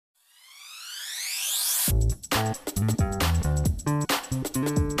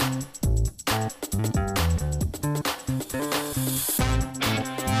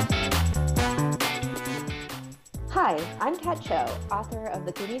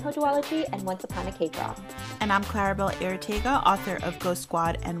Miho Duology and Once Upon a K-Drama. And I'm Clarabelle Arteaga, author of Ghost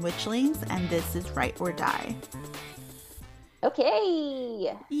Squad and Witchlings, and this is Write or Die.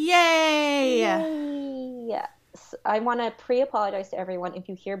 Okay! Yay! Yay! I want to pre-apologize to everyone if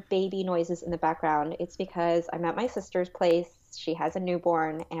you hear baby noises in the background. It's because I'm at my sister's place. She has a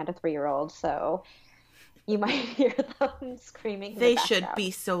newborn and a 3-year-old, so you might hear them screaming in the background. They should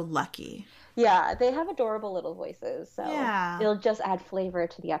be so lucky. Yeah, they have adorable little voices, so yeah. It'll just add flavor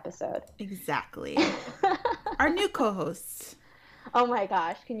to the episode. Exactly. Our new co-hosts. Oh my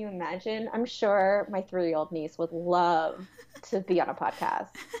gosh, can you imagine? I'm sure my 3-year-old niece would love to be on a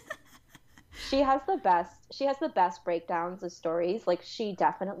podcast. She has the best breakdowns of stories. Like she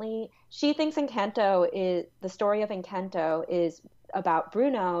thinks the story of Encanto is about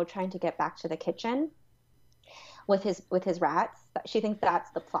Bruno trying to get back to the kitchen with his rats. She thinks that's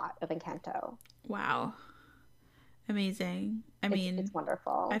the plot of Encanto. Wow. Amazing. It's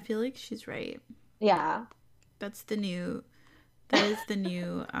wonderful. I feel like she's right. Yeah. That is the new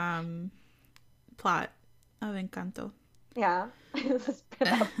plot of Encanto. Yeah. It's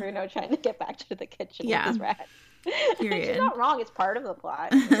about Bruno trying to get back to the kitchen with his rat. Period. She's not wrong. It's part of the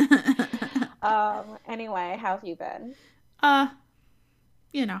plot. Anyway, how have you been?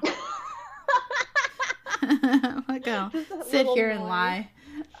 You know. Like I'll sit here and lie.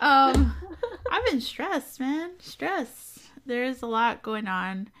 I've been stressed, man. There's a lot going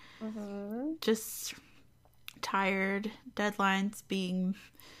on. Mm-hmm. Just tired. Deadlines being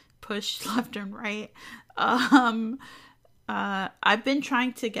pushed left and right. I've been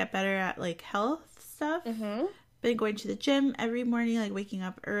trying to get better at like health stuff. Mm-hmm. Been going to the gym every morning, like waking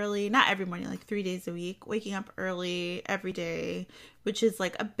up early. Not every morning, like 3 days a week. Waking up early every day, which is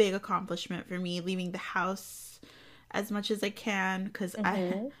like a big accomplishment for me. Leaving the house as much as I can because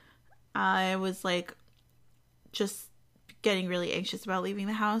I was like just getting really anxious about leaving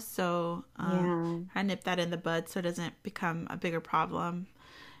the house. So I nip that in the bud so it doesn't become a bigger problem.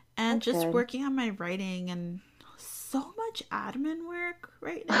 And just working on my writing and so much admin work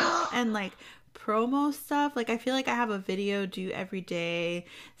right now and like promo stuff. Like I feel like I have a video due every day,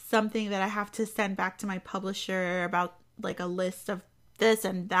 something that I have to send back to my publisher about like a list of this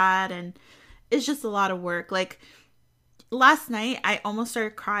and that, and it's just a lot of work. Like last night I almost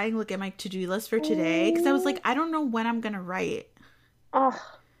started crying looking at my to-do list for today because I was like, I don't know when I'm gonna write.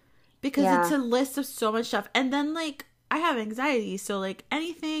 Because it's a list of so much stuff, and then like I have anxiety, so like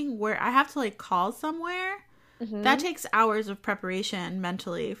anything where I have to like call somewhere, that takes hours of preparation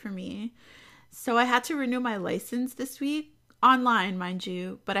mentally for me. So I had to renew my license this week, online, mind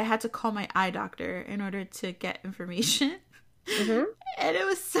you, but I had to call my eye doctor in order to get information. And it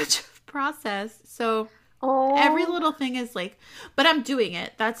was such a process. So every little thing is like, but I'm doing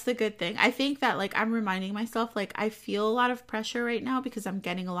it. That's the good thing. I think that like I'm reminding myself, like I feel a lot of pressure right now because I'm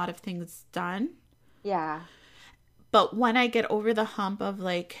getting a lot of things done. Yeah. But when I get over the hump of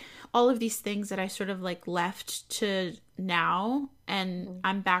like all of these things that I sort of like left to now and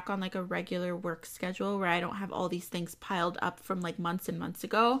I'm back on like a regular work schedule where I don't have all these things piled up from like months and months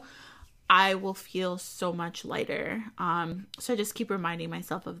ago, I will feel so much lighter. So I just keep reminding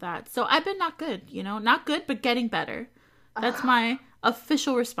myself of that. So I've been not good, not good, but getting better. That's my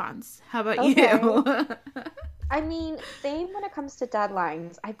official response. How about you? I mean, same when it comes to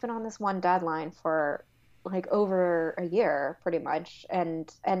deadlines. I've been on this one deadline for like over a year pretty much,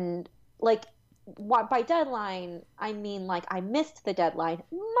 and like what by deadline I mean like I missed the deadline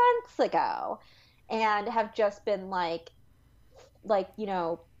months ago and have just been like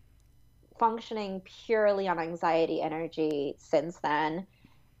functioning purely on anxiety energy since then,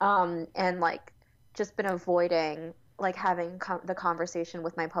 and like just been avoiding like having the conversation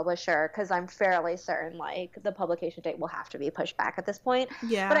with my publisher because I'm fairly certain like the publication date will have to be pushed back at this point.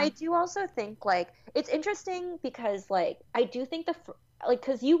 Yeah. But I do also think like it's interesting because like I do think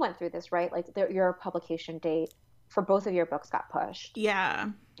because you went through this, right? Like your publication date for both of your books got pushed. Yeah.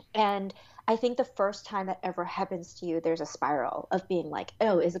 And I think the first time that ever happens to you, there's a spiral of being like,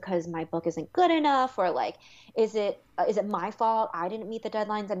 oh, is it because my book isn't good enough? Or like, is it my fault? I didn't meet the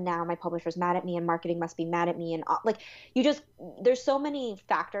deadlines and now my publisher's mad at me and marketing must be mad at me. And like, there's so many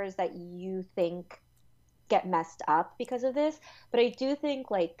factors that you think get messed up because of this. But I do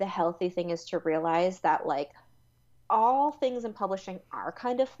think like the healthy thing is to realize that like all things in publishing are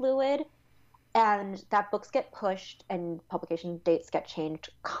kind of fluid. And that books get pushed and publication dates get changed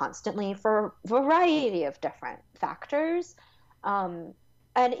constantly for a variety of different factors. And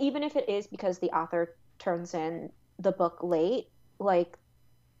even if it is because the author turns in the book late, like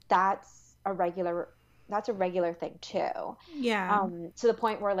that's a regular that's a regular thing too. Yeah. To the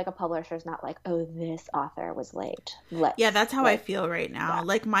point where like a publisher's not like, oh, this author was late. Yeah, Let's that's how I like, feel right now. yeah.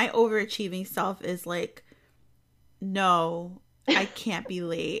 Like my overachieving self is like, no, I can't be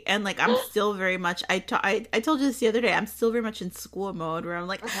late. And like I'm still very much I told you this the other day, I'm still very much in school mode where I'm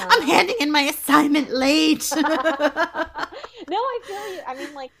like, I'm Uh-huh. handing in my assignment late. No, I feel you. I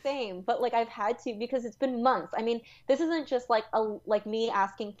mean, like same, but like I've had to because it's been months. I mean, this isn't just like a like me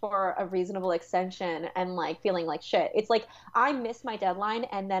asking for a reasonable extension and like feeling like shit. It's like I missed my deadline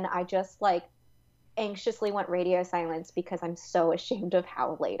and then I just like anxiously went radio silence because I'm so ashamed of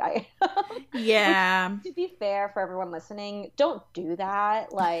how late I am. Which, Yeah. to be fair for everyone listening, don't do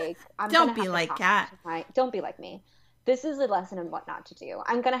that. Like, I'm gonna Don't be have to like talk Kat. to my, don't be like me. This is a lesson in what not to do.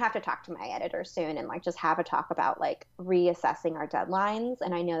 I'm gonna have to talk to my editor soon and like just have a talk about like reassessing our deadlines.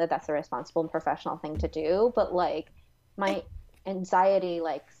 And I know that that's a responsible and professional thing to do, but like my anxiety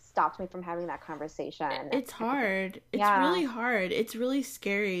like stops me from having that conversation. It's hard. It's Yeah. really hard. It's really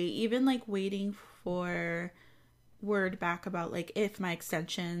scary. Even like waiting for word back about like if my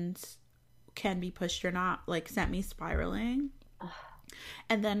extensions can be pushed or not, like sent me spiraling.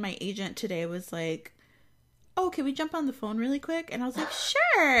 And then my agent today was like, oh, can we jump on the phone really quick? And I was like,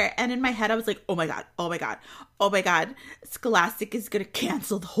 sure. And in my head, I was like, oh my God, oh my God, oh my God. Scholastic is going to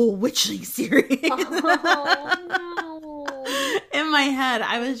cancel the whole Witchling series. Oh no. In my head,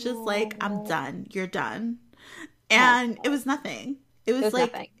 I was just like, I'm Oh. done. You're done. Oh, And it was nothing. It it was was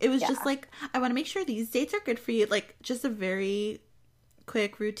like, nothing. it was just Yeah. like, I want to make sure these dates are good for you. Like, just a very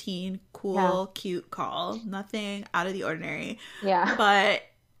quick, routine, Yeah. cool, cute call. Nothing out of the ordinary. Yeah. But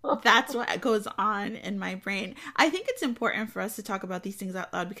that's what goes on in my brain. I think it's important for us to talk about these things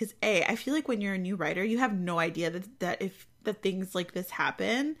out loud because I feel like when you're a new writer, you have no idea that if that things like this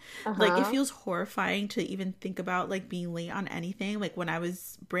happen, like it Uh-huh. feels horrifying to even think about like being late on anything. Like when I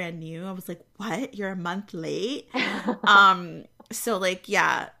was brand new, I was like, "What? You're a month late?" So like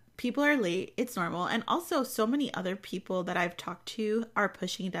yeah, people are late. It's normal. And also so many other people that I've talked to are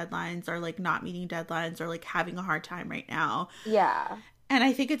pushing deadlines or like not meeting deadlines or like having a hard time right now. Yeah. And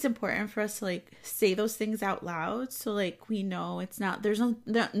I think it's important for us to like say those things out loud so like we know it's not there's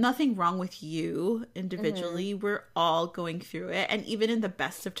nothing wrong with you Hmm. individually. We're all going through it and even in the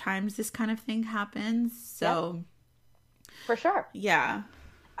best of times this kind of thing happens. Yep, So, for sure. yeah.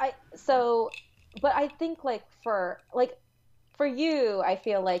 I so but I think like for you, I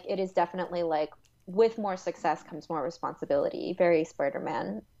feel like it is definitely like with more success comes more responsibility, very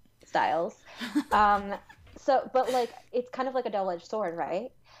Spider-Man styles. Um so but like it's kind of like a double-edged sword,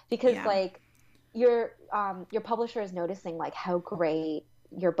 right? Because Yeah. like your publisher is noticing like how great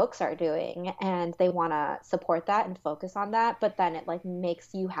your books are doing and they want to support that and focus on that, but then it like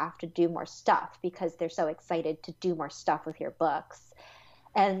makes you have to do more stuff because they're so excited to do more stuff with your books.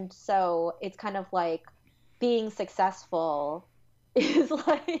 And so it's kind of like being successful is like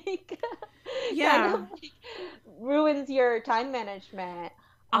kind of Yeah. like ruins your time management.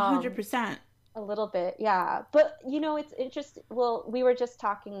 A hundred Um, percent. a little bit, yeah. But it's interesting. Well, we were just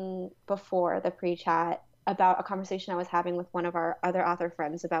talking before the pre-chat about a conversation I was having with one of our other author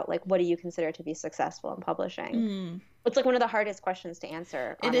friends about like what do you consider to be successful in publishing? Mm. It's like one of the hardest questions to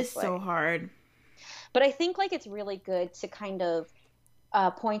answer, It is honestly. so hard. But I think like it's really good to kind of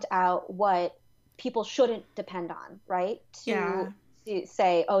point out what people shouldn't depend on, right? Yeah. To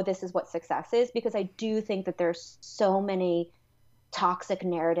say, oh, this is what success is, because I do think that there's so many toxic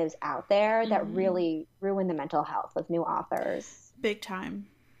narratives out there that Hmm. really ruin the mental health of new authors. Big time.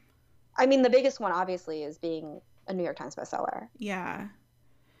 I mean, the biggest one obviously is being a New York Times bestseller. Yeah.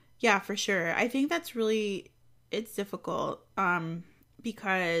 Yeah, for sure. I think that's really it's difficult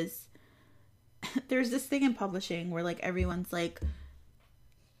because there's this thing in publishing where like everyone's like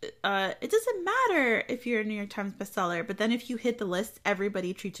it doesn't matter if you're a New York Times bestseller, but then if you hit the list,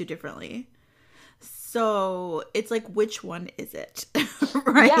 everybody treats you differently. So it's like, which one is it? Yeah.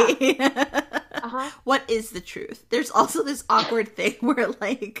 Right? Uh-huh. What is the truth? There's also this awkward thing where,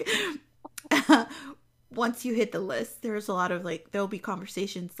 like, once you hit the list, there's a lot of like, there'll be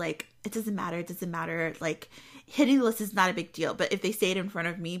conversations like, it doesn't matter, it doesn't matter. Like, hitting the list is not a big deal. But if they say it in front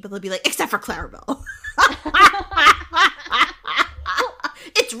of me, but they'll be like, except for Clarabelle. Well,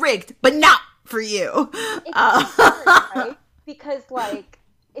 It's rigged, but not for you. it's Uh, so hard, right? Because like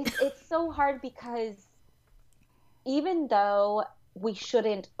it's so hard because even though we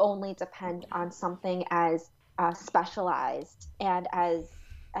shouldn't only depend on something as specialized and as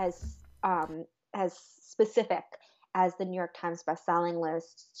as specific as the New York Times bestselling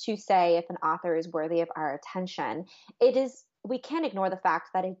list to say if an author is worthy of our attention, it is we can't ignore the fact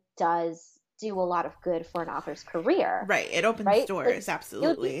that it does do a lot of good for an author's career. Right. It opens Right? doors. Like, it would be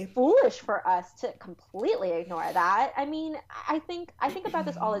Absolutely. foolish for us to completely ignore that. I mean, I think about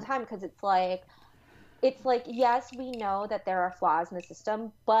this all the time because it's like yes, we know that there are flaws in the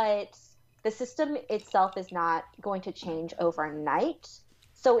system, but the system itself is not going to change overnight.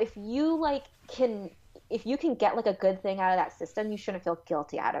 So if you can get like a good thing out of that system, you shouldn't feel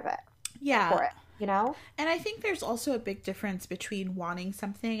guilty out of it Yeah. for it, you know? And I think there's also a big difference between wanting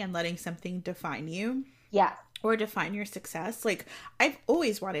something and letting something define you Yeah. or define your success. Like, I've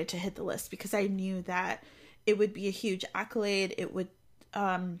always wanted to hit the list because I knew that it would be a huge accolade. It would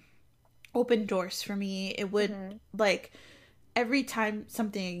open doors for me. It would, like, every time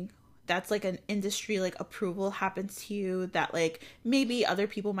something that's like an industry like approval happens to you that like maybe other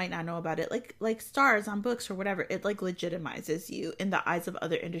people might not know about it, like stars on books or whatever, it like legitimizes you in the eyes of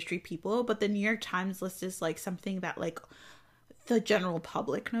other industry people. But the New York Times list is like something that like the general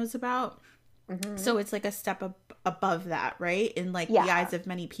public knows about. So it's like a step above that, right? In like the eyes of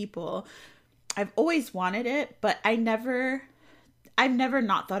many people. I've always wanted it, but I've never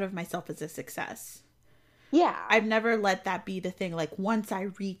not thought of myself as a success. Yeah. I've never let that be the thing. Like, once I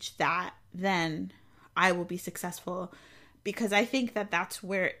reach that, then I will be successful. Because I think that that's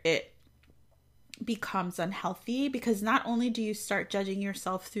where it becomes unhealthy. Because not only do you start judging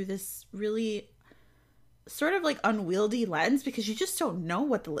yourself through this really sort of like unwieldy lens, because you just don't know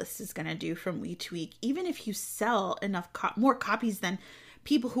what the list is going to do from week to week. Even if you sell enough more copies than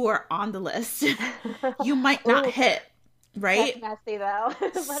people who are on the list, you might not hit, right? That's messy though.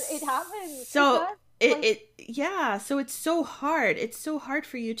 But it happens. So so it's so hard. It's so hard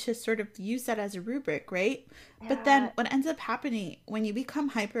for you to sort of use that as a rubric, right? Yeah. But then what ends up happening when you become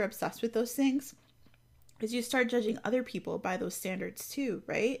hyper obsessed with those things is you start judging other people by those standards too,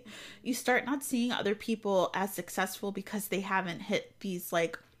 right? You start not seeing other people as successful because they haven't hit these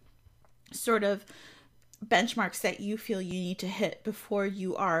like sort of benchmarks that you feel you need to hit before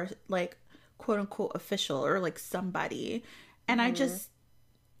you are like quote unquote official or like somebody. And I just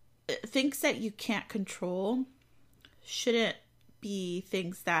things that you can't control shouldn't be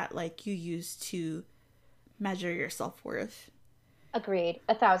things that like you use to measure your self-worth. Agreed.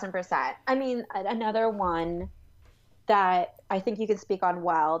 1,000%. I mean, another one that I think you can speak on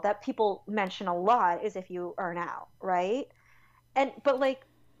well that people mention a lot is if you earn out, right? But like,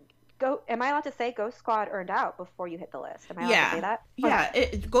 am I allowed to say Ghost Squad earned out before you hit the list? Am I allowed to say that?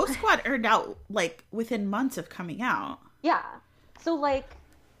 Yeah. Ghost Squad earned out like within months of coming out. Yeah. So like,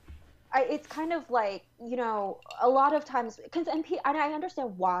 it's kind of like, you know, a lot of times, and I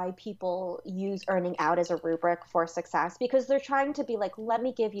understand why people use earning out as a rubric for success, because they're trying to be like, let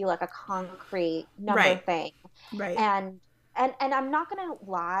me give you like a concrete number thing. Right. And I'm not going to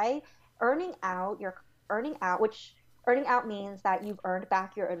lie, earning out means that you've earned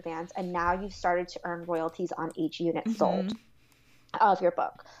back your advance and now you've started to earn royalties on each unit sold of your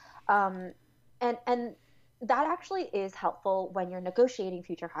book. And that actually is helpful when you're negotiating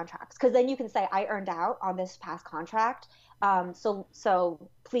future contracts, because then you can say, I earned out on this past contract, so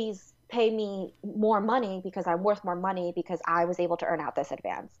please pay me more money because I'm worth more money because I was able to earn out this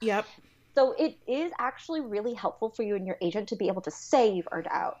advance. Yep. So it is actually really helpful for you and your agent to be able to say you've earned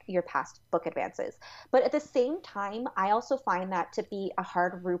out your past book advances. But at the same time, I also find that to be a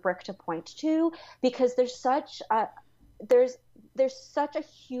hard rubric to point to, because there's such a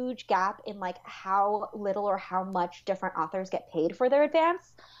huge gap in like how little or how much different authors get paid for their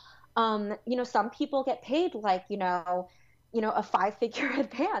advance. You know, some people get paid like, you know, a 5-figure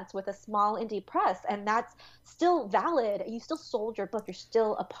advance with a small indie press, and that's still valid. You still sold your book. You're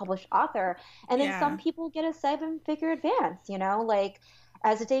still a published author. And then some people get a 7-figure advance, you know, like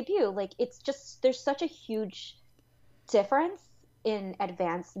as a debut. Like, it's just, there's such a huge difference in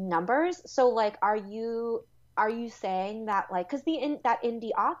advance numbers. So like, are you saying that like, because that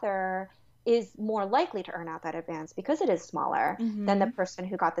indie author is more likely to earn out that advance because it is smaller than the person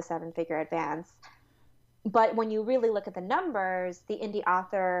who got the 7-figure advance. But when you really look at the numbers, the indie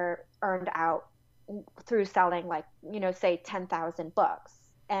author earned out through selling like, you know, say 10,000 books,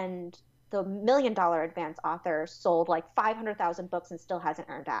 and the $1 million advance author sold like 500,000 books and still hasn't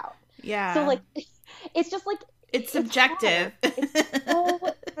earned out. Yeah. So like, it's just like, it's subjective. It's so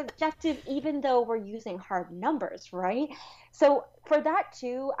subjective, even though we're using hard numbers, right? So for that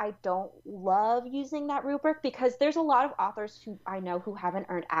too, I don't love using that rubric, because there's a lot of authors who I know who haven't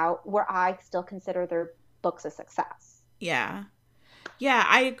earned out where I still consider their books a success. Yeah,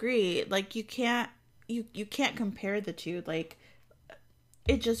 I agree. Like, you can't compare the two. Like,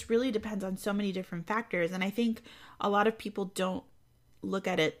 it just really depends on so many different factors, and I think a lot of people don't look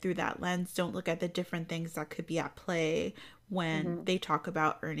at it through that lens, don't look at the different things that could be at play when they talk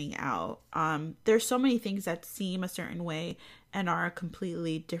about earning out. There's so many things that seem a certain way and are a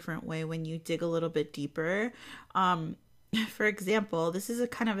completely different way when you dig a little bit deeper. For example, this is a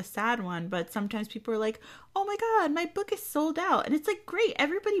kind of a sad one, but sometimes people are like, oh my God, my book is sold out. And it's like, great,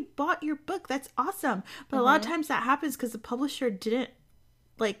 everybody bought your book. That's awesome. But a lot of times that happens because the publisher didn't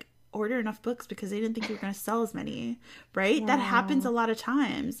like order enough books because they didn't think you were going to sell as many, right? That happens a lot of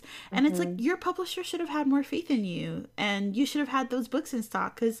times. And it's like, your publisher should have had more faith in you, and you should have had those books in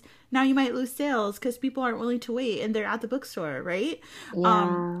stock, because now you might lose sales because people aren't willing to wait and they're at the bookstore, right?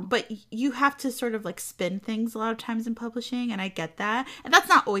 But you have to sort of like spin things a lot of times in publishing, and I get that. And that's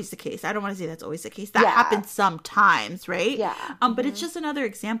not always the case. I don't want to say that's always the case. That happens sometimes, right? But it's just another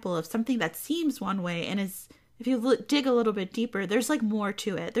example of something that seems one way and is, if you dig a little bit deeper, there's like more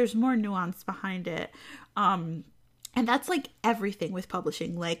to it. There's more nuance behind it. And that's like everything with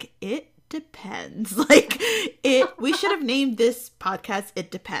publishing. Like, it depends. Like, we should have named this podcast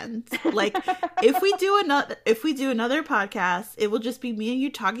It Depends. Like, if we do another podcast, it will just be me and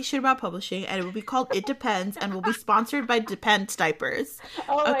you talking shit about publishing, and it will be called It Depends, and we'll be sponsored by Depends diapers.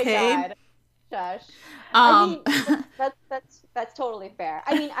 Oh okay? My God. Shush. I mean, that's totally fair.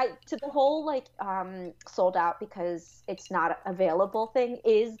 I mean, to the whole like sold out because it's not available thing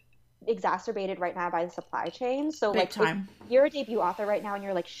is exacerbated right now by the supply chain. So Big like time. if you're a debut author right now and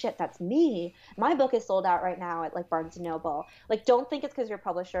you're like, shit, that's me. My book is sold out right now at like Barnes and Noble. Like, don't think it's because your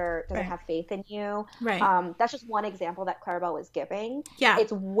publisher doesn't have faith in you. Right. That's just one example that Clarabelle was giving. Yeah.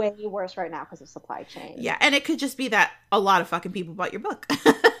 It's way worse right now because of supply chain. Yeah, and it could just be that a lot of fucking people bought your book.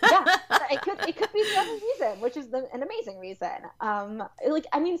 Yeah, it could be the other reason, which is an amazing reason. Like,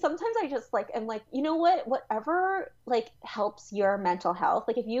 I mean, sometimes I just like am like, you know what, whatever like helps your mental health.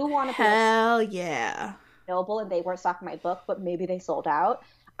 Like, if you want to Hell yeah. Noble and they weren't stocking my book, but maybe they sold out,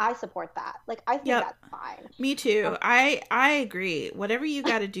 I support that. Like, I think that's fine. Me too. I agree. Whatever you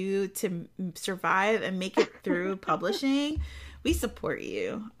got to do to survive and make it through publishing, we support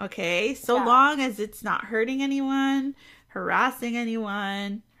you. Okay, so long as it's not hurting anyone, harassing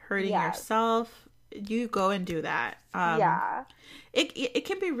anyone, hurting yourself, you go and do that. It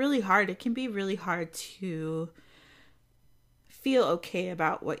can be really hard. It can be really hard to feel okay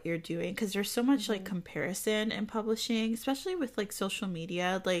about what you're doing because there's so much like comparison in publishing, especially with like social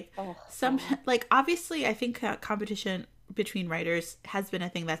media. Like like obviously I think competition between writers has been a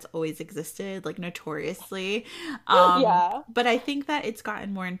thing that's always existed, like notoriously. But I think that it's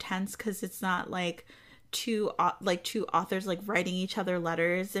gotten more intense because it's not like two authors like writing each other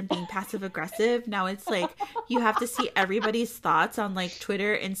letters and being passive aggressive. Now it's like you have to see everybody's thoughts on like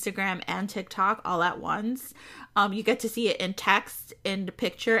Twitter, Instagram, and TikTok all at once. You get to see it in text, in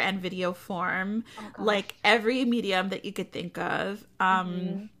picture, and video form, like every medium that you could think of.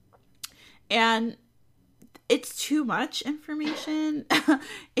 And it's too much information.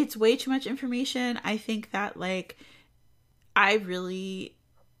 It's way too much information. I think that like I really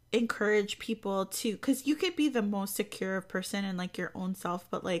encourage people to, because you could be the most secure person in like your own self,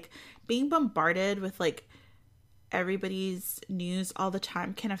 but like being bombarded with like everybody's news all the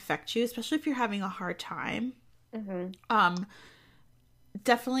time can affect you, especially if you're having a hard time.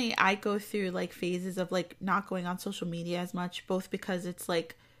 Definitely I go through like phases of like not going on social media as much, both because it's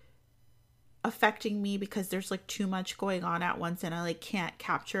like affecting me because there's like too much going on at once and I like can't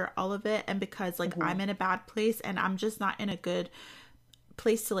capture all of it, and because like I'm in a bad place and I'm just not in a good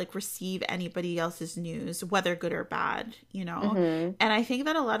place to like receive anybody else's news, whether good or bad, you know. And I think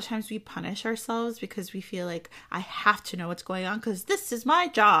that a lot of times we punish ourselves because we feel like I have to know what's going on because this is my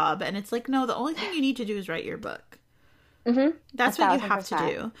job, and it's like, no, the only thing you need to do is write your book. That's what you have to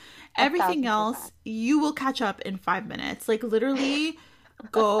do. Everything else you will catch up in 5 minutes. Like literally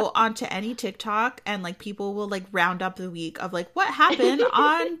go onto any TikTok and like people will like round up the week of like what happened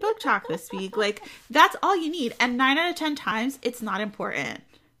on Book Talk this week. Like that's all you need, and 9 out of 10 times it's not important.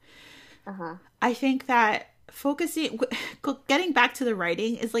 I think that getting back to the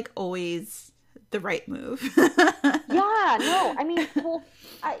writing is like always the right move. I mean, well,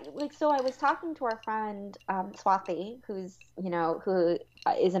 I was talking to our friend Swati, who is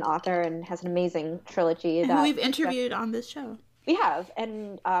an author and has an amazing trilogy that we've interviewed on this show. We have,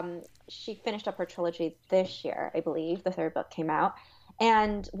 and she finished up her trilogy this year, I believe. The third book came out,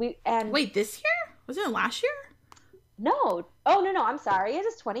 wait, this year? Was it last year? No. Oh no, I'm sorry. It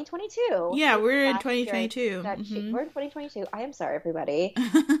is 2022. Yeah, we're in 2022. We're in 2022. I am sorry, everybody.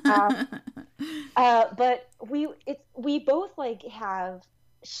 But we both like have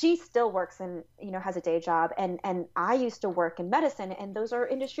she still works in, has a day job, and I used to work in medicine, and those are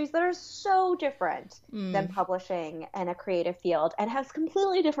industries that are so different than Mm. publishing and a creative field, and has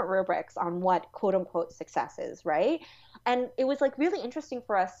completely different rubrics on what quote unquote success is, right? And it was like really interesting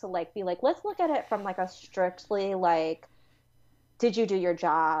for us to like be like, let's look at it from like a strictly like, did you do your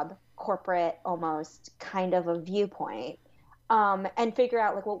job, corporate almost kind of a viewpoint. And figure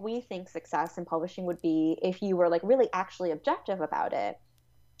out like what we think success in publishing would be if you were like really actually objective about it.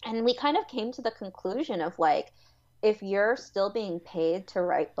 And we kind of came to the conclusion of like, if you're still being paid to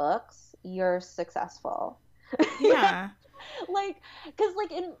write books, you're successful. Yeah. Like, because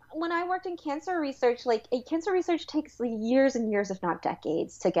like in when I worked in cancer research, like cancer research takes like years and years, if not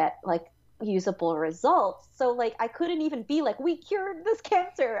decades, to get like usable results. So like I couldn't even be like, we cured this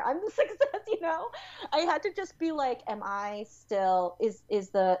cancer, I'm the success. I had to just be like, am I still is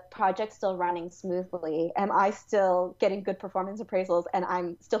the project still running smoothly? Am I still getting good performance appraisals and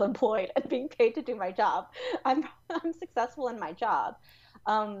I'm still employed and being paid to do my job? I'm successful in my job.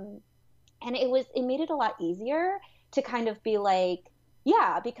 And it made it a lot easier to kind of be like,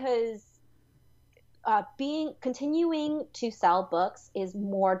 yeah, because being continuing to sell books is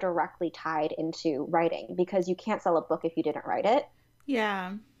more directly tied into writing, because you can't sell a book if you didn't write it.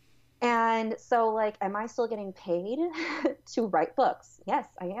 Yeah. And so like, am I still getting paid to write books? Yes,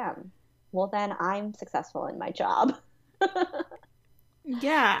 I am. Well, then I'm successful in my job.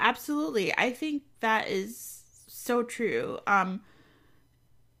 Yeah, absolutely. I think that is so true.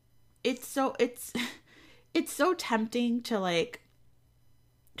 It's it's so tempting to like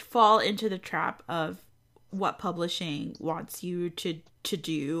fall into the trap of what publishing wants you to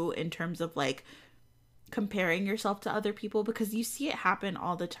do in terms of like comparing yourself to other people, because you see it happen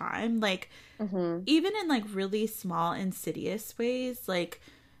all the time, like Hmm. even in like really small insidious ways, like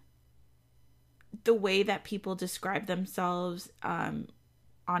the way that people describe themselves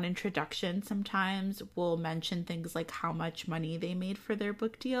on introduction sometimes will mention things like how much money they made for their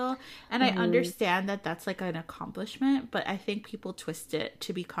book deal. And I Hmm. understand that that's like an accomplishment, but I think people twist it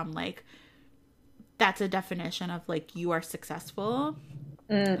to become like that's a definition of like you are successful.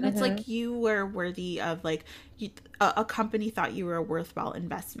 And it's Hmm. like you were worthy of like a company thought you were a worthwhile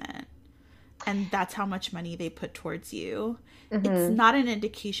investment, and that's how much money they put towards you. It's Hmm. not an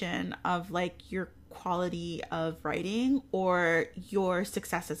indication of like your quality of writing or your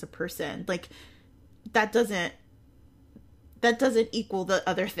success as a person. Like that doesn't equal the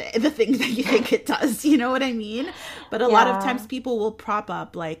other thing, the things that you think it does. You know what I mean? But a lot of times Yeah. people will prop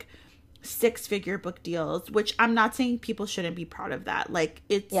up like six-figure book deals, which I'm not saying people shouldn't be proud of that. Like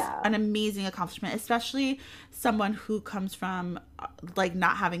it's Yeah. an amazing accomplishment, especially someone who comes from like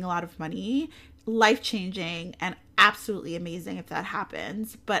not having a lot of money. Life changing and absolutely amazing if that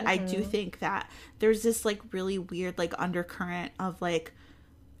happens. But I do Hmm. think that there's this like really weird like undercurrent of like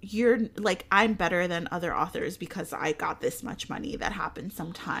you're like I'm better than other authors because I got this much money. That happens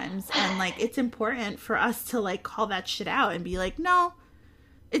sometimes, and like it's important for us to like call that shit out and be like, no,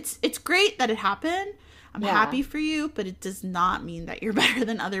 it's great that it happened. I'm Yeah. happy for you, but it does not mean that you're better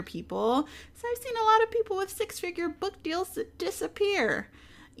than other people. So I've seen a lot of people with six-figure book deals that disappear.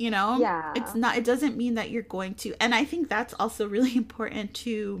 It's Yeah. not, it doesn't mean that you're going to. And I think that's also really important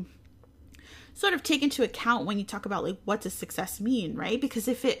to sort of take into account when you talk about like what does success mean, right? Because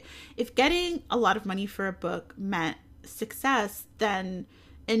if getting a lot of money for a book meant success, then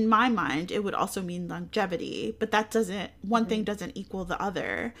in my mind it would also mean longevity, but that doesn't, one thing Hmm. doesn't equal the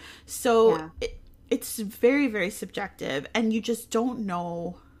other. So Yeah. it's very very subjective, and you just don't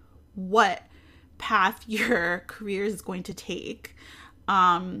know what path your career is going to take.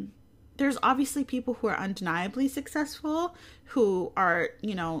 um there's obviously people who are undeniably successful who are,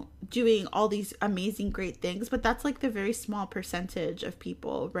 doing all these amazing great things, but that's like the very small percentage of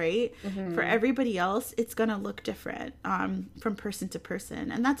people, right? For Hmm. everybody else, it's going to look different from person to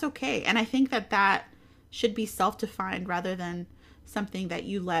person, and that's okay. And I think that should be self-defined rather than something that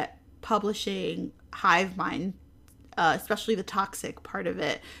you let publishing hive mind, especially the toxic part of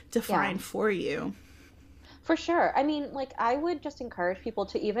it, Yeah. define for you. For sure. I mean, like, I would just encourage people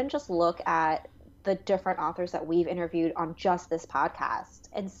to even just look at the different authors that we've interviewed on just this podcast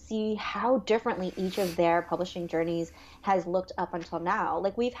and see how differently each of their publishing journeys has looked up until now.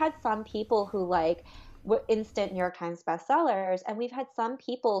 Like, we've had some people who, like, were instant New York Times bestsellers, and we've had some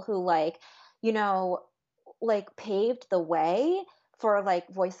people who, like, you know, like, paved the way for, like,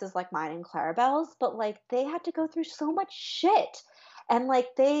 voices like mine and Clarabelle's, but, like, they had to go through so much shit, and like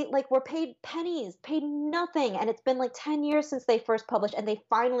they like were paid pennies, paid nothing, and it's been like 10 years since they first published, and they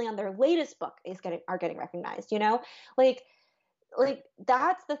finally on their latest book are getting recognized. like like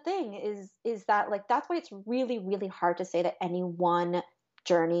that's the thing is that like that's why it's really really hard to say that any one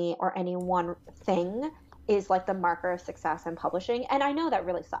journey or any one thing is like the marker of success in publishing. And I know that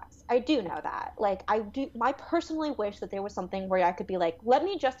really sucks. I do know that. Like I personally wish that there was something where I could be like, let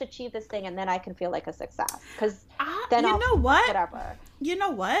me just achieve this thing and then I can feel like a success. Because then you know what? Whatever. You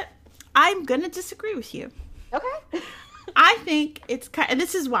know what? I'm going to disagree with you. Okay. I think it's and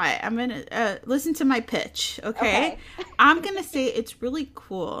this is why I'm going to listen to my pitch. Okay. I'm going to say it's really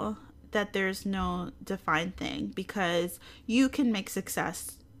cool that there's no defined thing, because you can make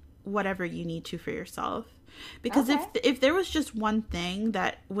success whatever you need to for yourself. Because if there was just one thing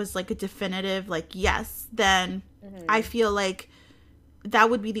that was like a definitive like yes, then I feel like that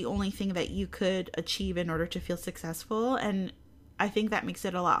would be the only thing that you could achieve in order to feel successful, and I think that makes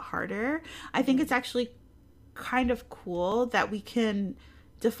it a lot harder. I think it's actually kind of cool that we can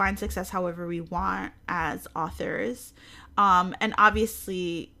define success however we want as authors, and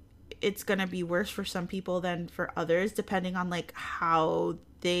obviously it's going to be worse for some people than for others depending on like how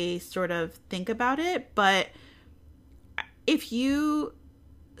they sort of think about it. But if you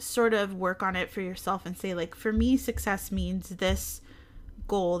sort of work on it for yourself and say like, for me, success means this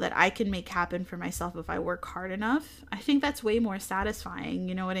goal that I can make happen for myself if I work hard enough, I think that's way more satisfying.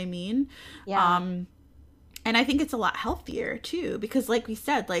 You know what I mean? Yeah. And I think it's a lot healthier too, because like we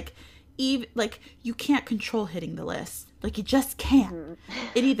said, like even like you can't control hitting the list. Like you just can't.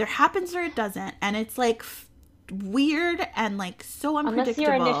 It either happens or it doesn't, and it's like weird and like so unpredictable.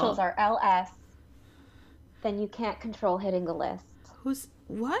 Unless your initials are LS, then you can't control hitting the list. Who's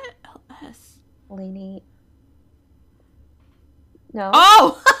what? LS? Lainey. No.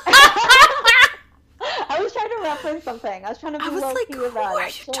 Oh. I was trying to reference something. I was trying to be low-key about it. What are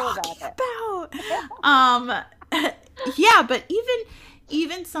you talking about? Yeah, but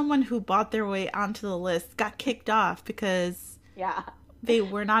even someone who bought their way onto the list got kicked off because they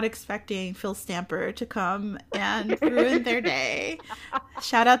were not expecting Phil Stamper to come and ruin their day.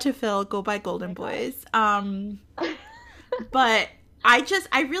 Shout out to Phil. Go buy Golden Boys. But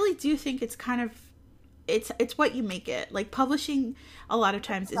I really do think it's kind of it's what you make it. Like publishing a lot of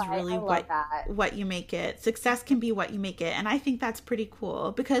times is really what you make it. Success can be what you make it. And I think that's pretty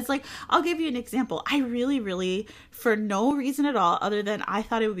cool because like, I'll give you an example. I really, for no reason at all, other than I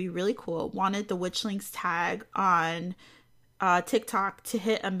thought it would be really cool, wanted the Witchlings tag on TikTok to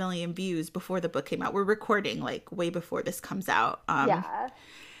hit 1 million views before the book came out. We're recording like way before this comes out.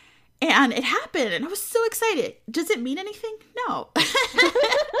 And it happened, and I was so excited. Does it mean anything? No.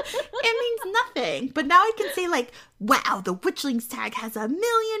 It means nothing. But now I can say, like, wow, the Witchlings tag has 1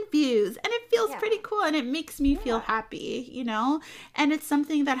 million views. And it feels pretty cool, and it makes me feel happy, you know? And it's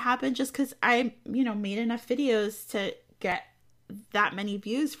something that happened just because I, made enough videos to get that many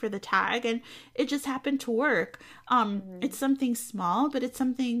views for the tag, and it just happened to work. It's something small, but it's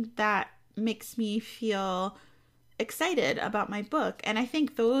something that makes me feel excited about my book. And I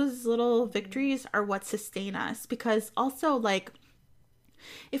think those little victories are what sustain us, because also like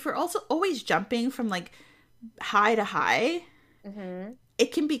if we're also always jumping from like high to high,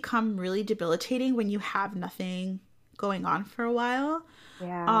 it can become really debilitating when you have nothing going on for a while.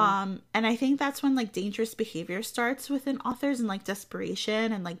 And I think that's when like dangerous behavior starts within authors, and like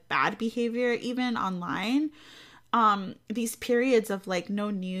desperation and like bad behavior even online. These periods of like no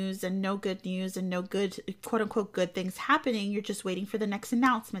news and no good news and no good, quote unquote, good things happening. You're just waiting for the next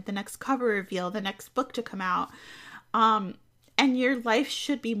announcement, the next cover reveal, the next book to come out. And your life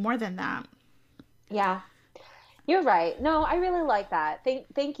should be more than that. Yeah, you're right. No, I really like that.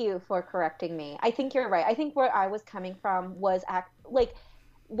 Thank you for correcting me. I think you're right. I think where I was coming from was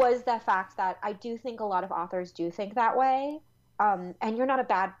the fact that I do think a lot of authors do think that way. And you're not a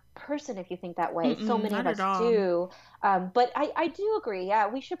bad person if you think that way. So many of us do. But I do agree. Yeah,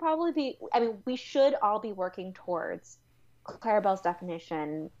 we should probably we should all be working towards Claribel's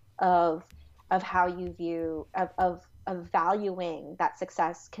definition of how you view, of valuing that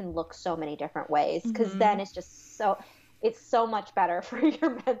success can look so many different ways. Because then it's just it's so much better for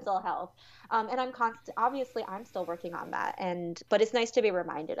your mental health. And obviously I'm still working on that. But it's nice to be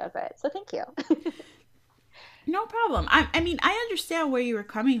reminded of it. So thank you. No problem. I mean, I understand where you were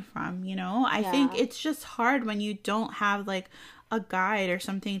coming from, I think it's just hard when you don't have like a guide or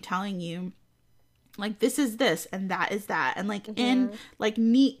something telling you like this is this and that is that, and like in like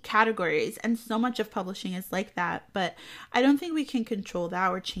neat categories. And so much of publishing is like that, but I don't think we can control that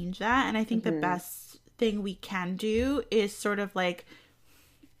or change that. And I think the best thing we can do is sort of like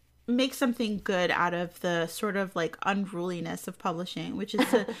make something good out of the sort of like unruliness of publishing, which is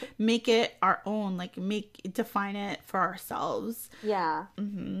to make it our own, like define it for ourselves.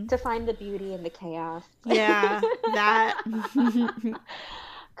 To find the beauty in the chaos. That.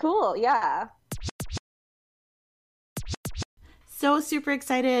 Cool. so super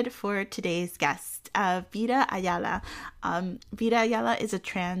excited for today's guest, Vida Ayala. Vida Ayala is a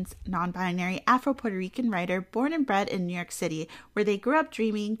trans, non-binary Afro-Puerto Rican writer born and bred in New York City, where they grew up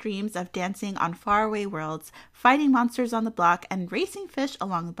dreaming dreams of dancing on faraway worlds, fighting monsters on the block, and racing fish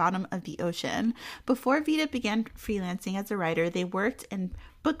along the bottom of the ocean. Before Vida began freelancing as a writer, they worked in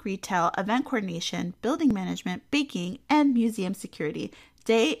book retail, event coordination, building management, baking, and museum security,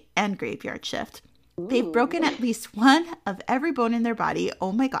 day and graveyard shift. They've broken at least one of every bone in their body.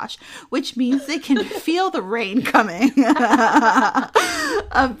 Oh my gosh. Which means they can feel the rain coming. Vida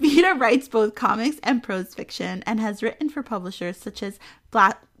writes both comics and prose fiction and has written for publishers such as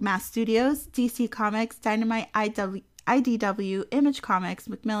Black Mass Studios, DC Comics, Dynamite, IDW, Image Comics,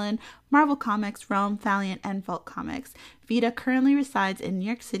 Macmillan, Marvel Comics, Realm, Valiant, and Vault Comics. Vida currently resides in New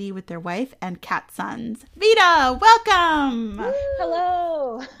York City with their wife and cat sons. Vida, welcome!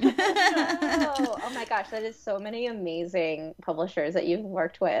 Hello! Hello! Oh my gosh, that is so many amazing publishers that you've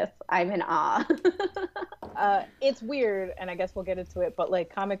worked with. I'm in awe. It's weird, and I guess we'll get into it, but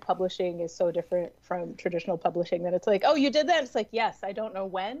like comic publishing is so different from traditional publishing that it's like, oh, you did that? It's like, yes, I don't know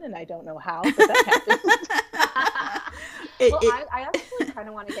when and I don't know how, but that happened. I actually kind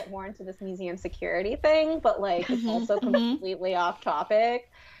of want to get more into this museum security thing, but like it's also completely off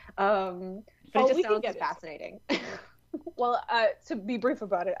topic. But it just sounds fascinating. Well, to be brief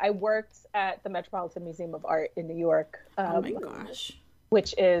about it, I worked at the Metropolitan Museum of Art in New York. Oh my gosh.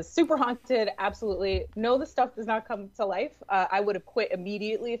 Which is super haunted. Absolutely. No, the stuff does not come to life. I would have quit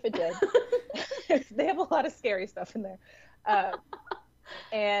immediately if it did. They have a lot of scary stuff in there.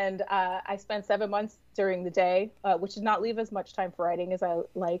 And I spent 7 months during the day, which did not leave as much time for writing as I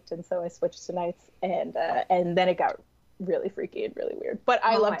liked. And so I switched to nights, and then it got really freaky and really weird. But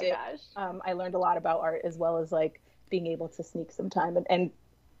I loved it. I learned a lot about art, as well as like being able to sneak some time and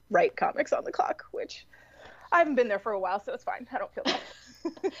write comics on the clock, which I haven't been there for a while, so it's fine. I don't feel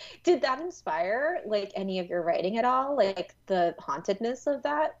bad. Did that inspire like any of your writing at all? Like the hauntedness of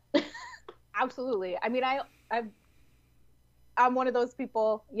that? Absolutely. I mean, I'm one of those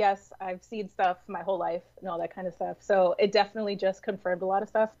people. Yes, I've seen stuff my whole life and all that kind of stuff. So it definitely just confirmed a lot of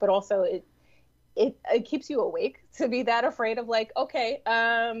stuff, but also it keeps you awake to be that afraid of like, okay,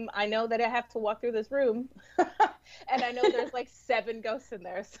 I know that I have to walk through this room and I know there's like 7 ghosts in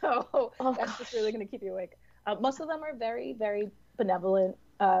there. So that's just really going to keep you awake. Most of them are very, very benevolent.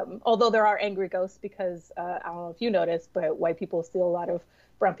 Although there are angry ghosts because I don't know if you noticed, but white people steal a lot of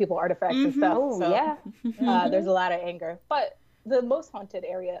brown people artifacts and stuff. Oh, so, yeah. There's a lot of anger. But the most haunted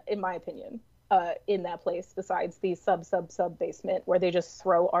area, in my opinion, in that place, besides the sub basement where they just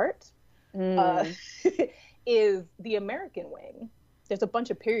throw art, is the American wing. There's a bunch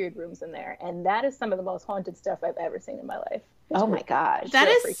of period rooms in there, and that is some of the most haunted stuff I've ever seen in my life. Oh my gosh. That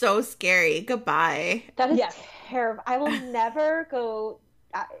is freaky. So scary. Goodbye. That is terrible. I will never go.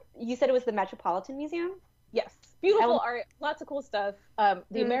 You said it was the Metropolitan Museum? Yes. Beautiful art, lots of cool stuff.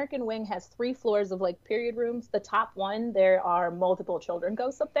 The American wing has 3 floors of like period rooms. The top one, there are multiple children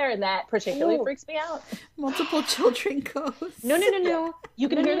ghosts up there, and that particularly freaks me out. Multiple children ghosts. No. You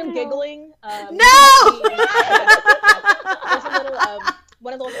can hear them giggling. No! There's a little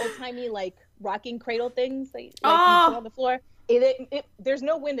one of those old timey like rocking cradle things that you put on the floor. There's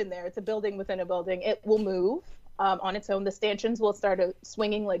no wind in there. It's a building within a building. It will move on its own. The stanchions will start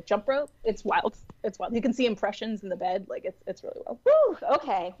swinging like jump rope. It's wild. It's wild. You can see impressions in the bed. Like it's really well. Woo,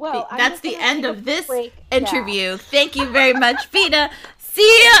 okay. Well, that's the end of this interview. Yeah. Thank you very much, Vida. See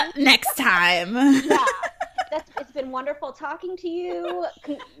you next time. Yeah. It's been wonderful talking to you.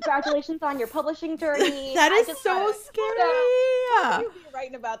 Congratulations on your publishing journey. That is so scary. You be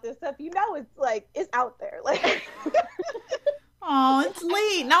writing about this stuff. You know, it's out there. Like. Oh, it's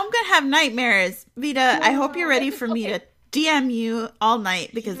late. Now I'm going to have nightmares. Vida, I hope you're ready for me to DM you all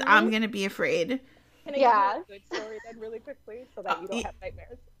night because I'm going to be afraid. Can I give you a good story then really quickly so that you don't have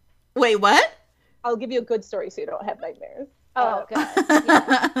nightmares? Wait, what? I'll give you a good story so you don't have nightmares. Oh, good.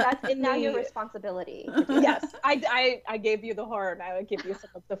 Yeah. That's now your responsibility. Yes, I gave you the horror. Now I give you some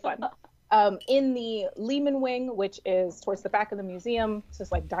of the fun. In the Lehman wing, which is towards the back of the museum, it's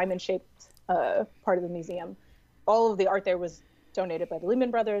this like diamond-shaped part of the museum. All of the art there was donated by the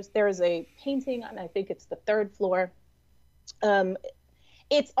Lehman Brothers. There is a painting on, I think it's the 3rd floor.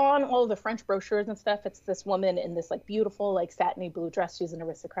 It's on all of the French brochures and stuff. It's this woman in this like beautiful like satiny blue dress. She's an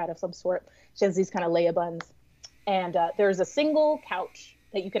aristocrat of some sort. She has these kind of leia buns. And there's a single couch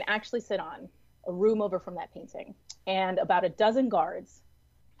that you can actually sit on, a room over from that painting. And about a dozen guards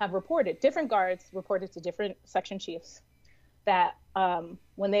have different guards reported to different section chiefs that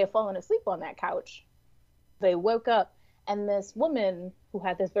when they have fallen asleep on that couch, they woke up and this woman who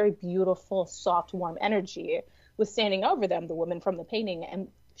had this very beautiful, soft, warm energy was standing over them, the woman from the painting, and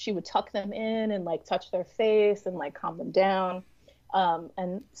she would tuck them in and like touch their face and like calm them down.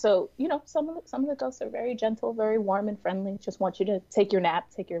 And so, you know, some of the ghosts are very gentle, very warm and friendly. Just want you to take your nap,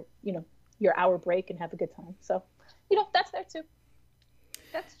 take your, you know, your hour break and have a good time. So, you know, that's there too.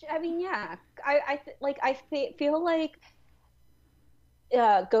 That's, I mean, yeah. I feel like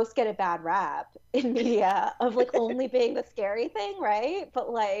ghosts get a bad rap in media of like only being the scary thing, right?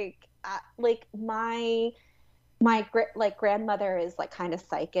 But like my grandmother is like kind of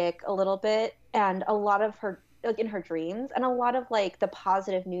psychic a little bit, and a lot of her, like in her dreams, and a lot of like the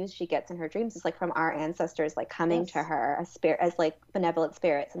positive news she gets in her dreams is like from our ancestors like coming to her as spirit, as like benevolent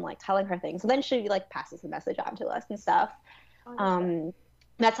spirits, and like telling her things. So then she like passes the message on to us and stuff.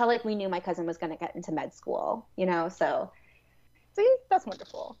 That's how like we knew my cousin was going to get into med school, you know. So see, that's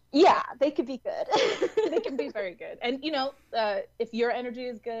wonderful. Yeah, they could be good. They can be very good. And you know, if your energy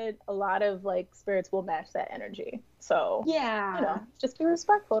is good, a lot of like spirits will match that energy. So yeah, you know, just be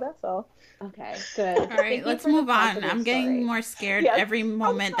respectful. That's all. Okay, good. All right, let's move on. I'm getting more scared every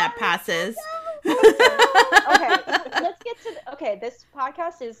moment that passes. Okay, let's get to this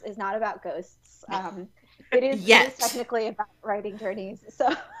podcast is not about ghosts. It is technically about writing journeys. So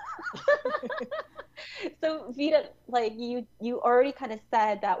so Vita, like you already kind of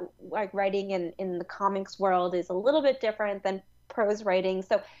said that like writing in the comics world is a little bit different than prose writing.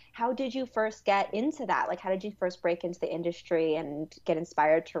 So how did you first get into that? Like, how did you first break into the industry and get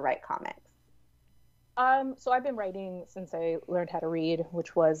inspired to write comics? So I've been writing since I learned how to read,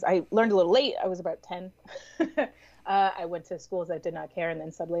 which was, I learned a little late. I was about 10. I went to schools that did not care, and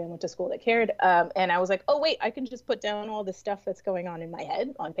then suddenly I went to school that cared. And I was like, oh, wait, I can just put down all the stuff that's going on in my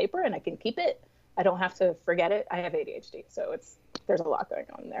head on paper, and I can keep it. I don't have to forget it. I have ADHD, so there's a lot going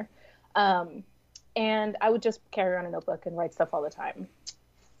on there. And I would just carry around a notebook and write stuff all the time.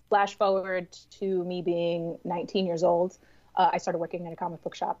 Flash forward to me being 19 years old. I started working at a comic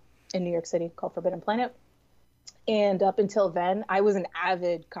book shop in New York City called Forbidden Planet. And up until then, I was an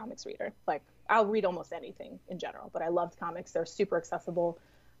avid comics reader. Like, I'll read almost anything in general, but I loved comics. They're super accessible.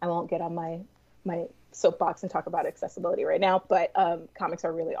 I won't get on my soapbox and talk about accessibility right now, but comics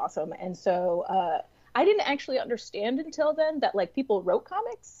are really awesome. And so I didn't actually understand until then that like people wrote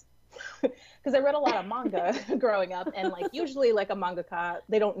comics, because I read a lot of manga growing up, and like usually like a mangaka,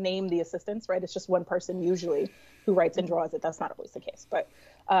 they don't name the assistants, right? It's just one person usually who writes and draws it. That's not always the case, but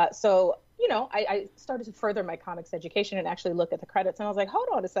so you know, I started to further my comics education and actually look at the credits, and I was like, hold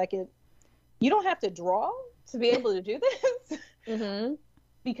on a second, you don't have to draw to be able to do this. Mm-hmm.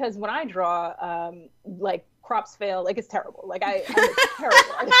 Because when I draw, like crops fail, like it's terrible. Like I'm terrible.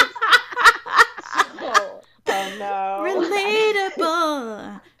 Oh no.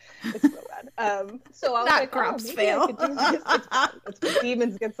 Relatable. It's so bad. So I was like, crops fail. It's when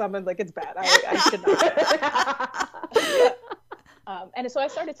demons get summoned, like it's bad. I should not do it. And so I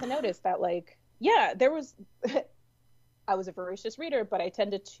started to notice that, like, yeah, I was a voracious reader, but I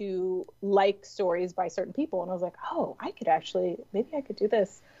tended to like stories by certain people. And I was like, oh, maybe I could do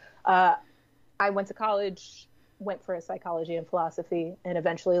this. I went to college, went for a psychology and philosophy, and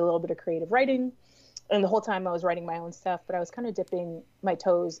eventually a little bit of creative writing. And the whole time I was writing my own stuff, but I was kind of dipping my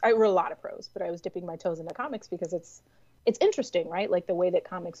toes. I wrote a lot of prose, but I was dipping my toes into comics because it's interesting, right? Like the way that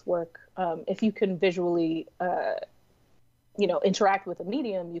comics work. If you can visually, interact with a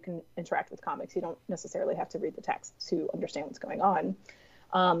medium, you can interact with comics. You don't necessarily have to read the text to understand what's going on.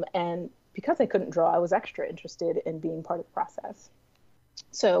 And because I couldn't draw, I was extra interested in being part of the process.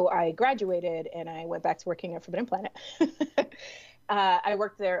 So I graduated and I went back to working at Forbidden Planet. I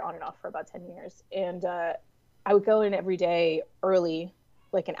worked there on and off for about 10 years. And I would go in every day early,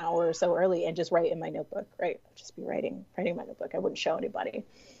 like an hour or so early, and just write in my notebook, right? Just be writing my notebook. I wouldn't show anybody.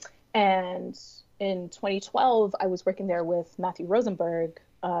 And in 2012, I was working there with Matthew Rosenberg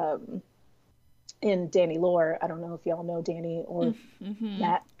in Danny Lore. I don't know if y'all know Danny or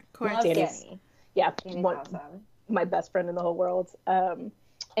Matt. Of course, Danny. Yeah, my best friend in the whole world.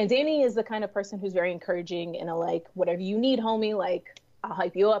 And Danny is the kind of person who's very encouraging and like, whatever you need, homie, like, I'll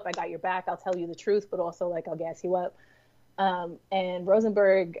hype you up. I got your back. I'll tell you the truth, but also like, I'll gas you up. And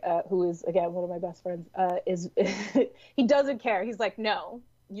Rosenberg, who is, again, one of my best friends, he doesn't care. He's like, no,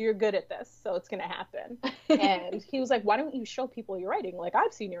 you're good at this, so it's going to happen. And he was like, why don't you show people your writing? Like,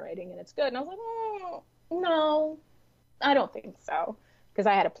 I've seen your writing and it's good. And I was like, no, I don't think so. Because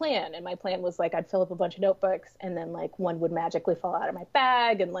I had a plan, and my plan was like I'd fill up a bunch of notebooks, and then like one would magically fall out of my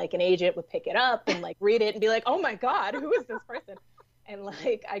bag, and like an agent would pick it up and like read it and be like, oh my God, who is this person? And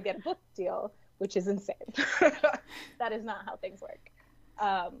like I get a book deal, which is insane. That is not how things work.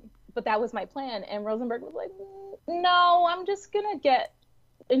 But that was my plan. And Rosenberg was like, no, I'm just going to get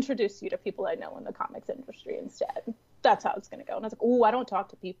introduce you to people I know in the comics industry instead. That's how it's going to go. And I was like, oh, I don't talk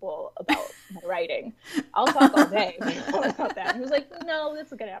to people about my writing. I'll talk all day about that. And he was like, no,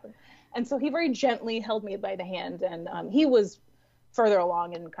 this is going to happen. And so he very gently held me by the hand. And he was further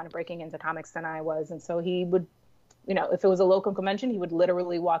along in kind of breaking into comics than I was. And so he would, you know, if it was a local convention, he would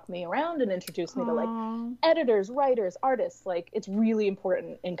literally walk me around and introduce me to like editors, writers, artists. Like, it's really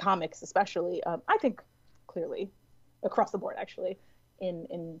important in comics, especially, I think clearly across the board, actually,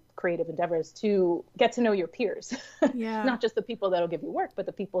 in creative endeavors, to get to know your peers. Yeah. Not just the people that'll give you work, but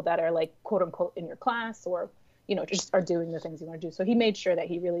the people that are like, quote unquote, in your class, or, you know, just are doing the things you want to do. So he made sure that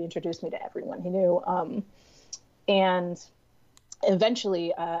he really introduced me to everyone he knew. And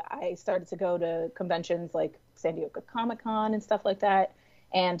eventually I started to go to conventions like San Diego Comic-Con and stuff like that.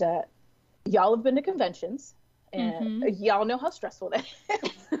 And y'all have been to conventions, and y'all know how stressful that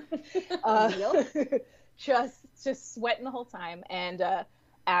is. Just sweating the whole time. And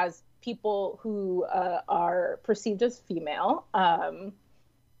as people who are perceived as female,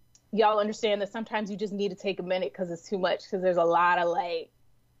 y'all understand that sometimes you just need to take a minute because it's too much, because there's a lot of like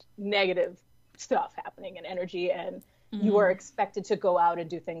negative stuff happening and energy, and you are expected to go out and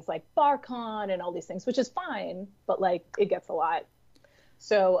do things like BarCon and all these things, which is fine, but like it gets a lot.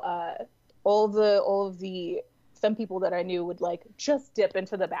 So all of the some people that I knew would like just dip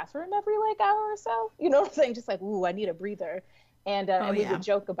into the bathroom every like hour or so, you know what I'm saying? Just like, ooh, I need a breather. And we would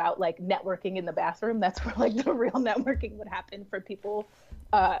joke about like networking in the bathroom. That's where like the real networking would happen for people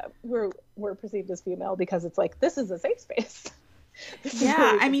who were perceived as female, because it's like, this is a safe space.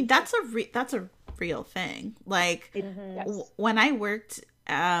 Yeah, I mean, that's a real thing. Like when I worked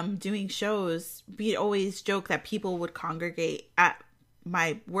doing shows, we'd always joke that people would congregate at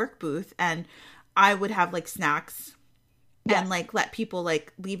my work booth, and I would have like snacks and like let people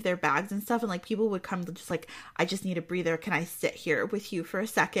like leave their bags and stuff, and like people would come just like, I just need a breather, can I sit here with you for a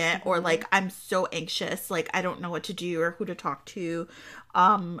second? Or like, I'm so anxious, like I don't know what to do or who to talk to.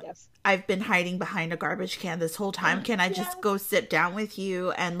 I've been hiding behind a garbage can this whole time, can I just go sit down with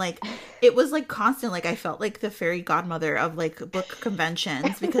you? And like it was like constant, like I felt like the fairy godmother of like book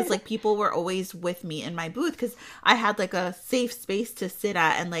conventions, because like people were always with me in my booth, because I had like a safe space to sit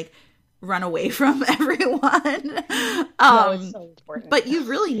at and like run away from everyone. No, it's so important. But you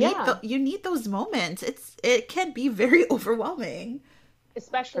really need you need those moments. It can be very overwhelming,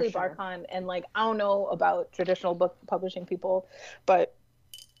 especially BarCon. And like, I don't know about traditional book publishing people, but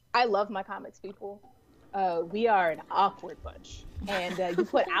I love my comics people. We are an awkward bunch, and you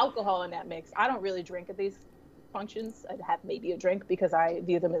put alcohol in that mix. I don't really drink at these functions. I'd have maybe a drink because I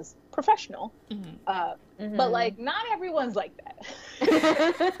view them as professional. But like, not everyone's like that.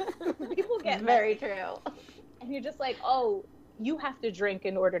 People get very true. And you're just like, oh, you have to drink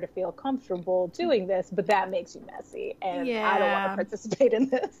in order to feel comfortable doing this, but that makes you messy, and I don't want to participate in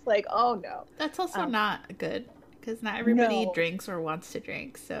this. Like, oh no. That's also not good, because not everybody drinks or wants to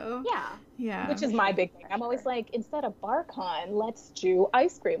drink. So yeah, which is my big thing. I'm always like, instead of BarCon, let's do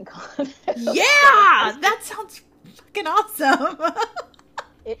ice cream con. That sounds fucking awesome.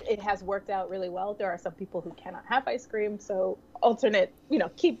 It has worked out really well. There are some people who cannot have ice cream, so alternate, you know,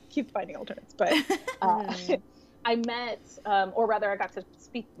 keep finding alternates. But I met, or rather I got to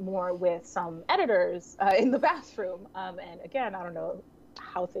speak more with some editors in the bathroom. And again, I don't know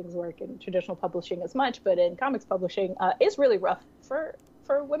how things work in traditional publishing as much, but in comics publishing, it's really rough for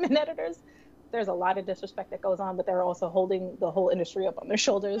women editors. There's a lot of disrespect that goes on, but they're also holding the whole industry up on their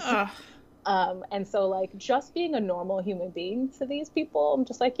shoulders. And so like, just being a normal human being to these people, I'm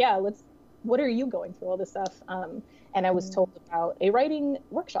just like, what are you going through all this stuff? And I was told about a writing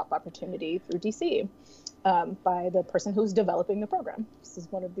workshop opportunity through DC by the person who's developing the program. This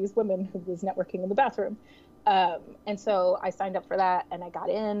is one of these women who was networking in the bathroom. And so I signed up for that, and I got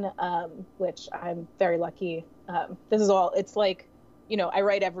in, which I'm very lucky. This is all, it's like, you know, I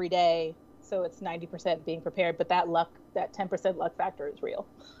write every day, so it's 90% being prepared, but that 10% luck factor is real.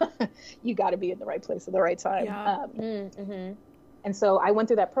 You got to be in the right place at the right time. And so I went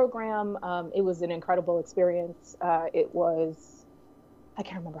through that program. It was an incredible experience. It was, I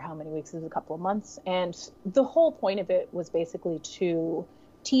can't remember how many weeks, it was a couple of months. And the whole point of it was basically to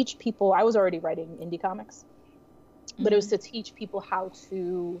teach people, I was already writing indie comics, but it was to teach people how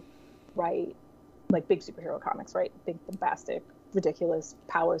to write like big superhero comics, right? Big, bombastic, ridiculous,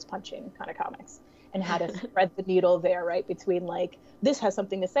 powers punching kind of comics, and how to thread the needle there, right? Between like, this has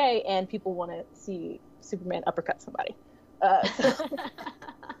something to say and people want to see Superman uppercut somebody. But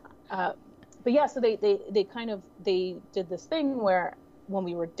yeah, so they did this thing where when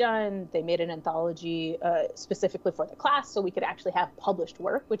we were done, they made an anthology specifically for the class, so we could actually have published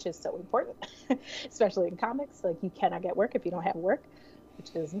work, which is so important, especially in comics. Like, you cannot get work if you don't have work.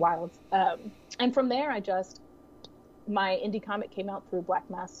 which is wild. And from there, my indie comic came out through Black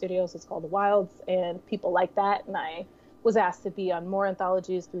Mass Studios. It's called The Wilds, and people like that. And I was asked to be on more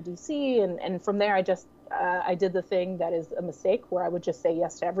anthologies through DC. And from there, I did the thing that is a mistake where I would just say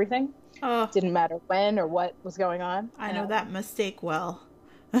yes to everything. Oh. Didn't matter when or what was going on. I know that mistake well.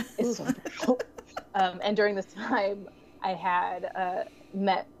 It's so difficult. And during this time, I had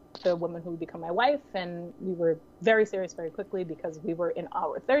met the woman who would become my wife, and we were very serious very quickly because we were in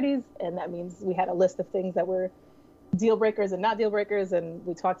our 30s, and that means we had a list of things that were deal breakers and not deal breakers, and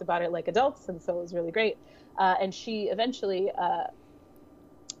we talked about it like adults, and so it was really great. And she eventually,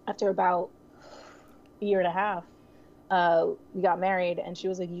 after about a year and a half, we got married, and she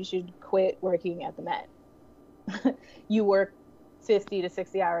was like, you should quit working at the Met. You work 50 to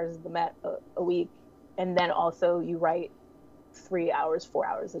 60 hours at the Met a week, and then also you write 3 hours, 4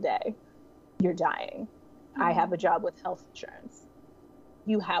 hours a day. You're dying. Mm-hmm. I have a job with health insurance.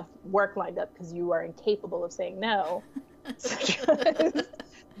 You have work lined up because you are incapable of saying no. So just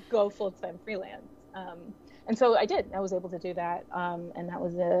go full-time freelance. And so I did. I was able to do that. And that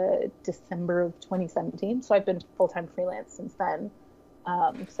was December of 2017. So I've been full-time freelance since then.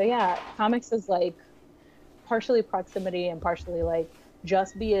 So yeah, comics is like partially proximity and partially like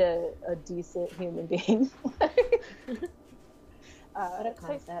just be a decent human being. What a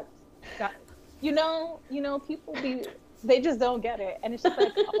concept. You know, people they just don't get it. And it's just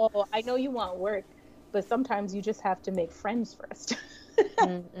like, oh, I know you want work, but sometimes you just have to make friends first.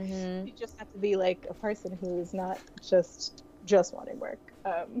 Mm-hmm. You just have to be like a person who is not just wanting work.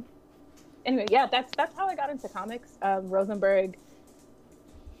 Anyway, yeah, that's how I got into comics. Rosenberg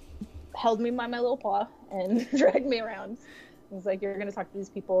held me by my little paw and dragged me around. He was like, you're going to talk to these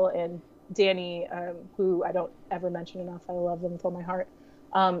people. And Danny, who I don't ever mention enough, I love them with all my heart,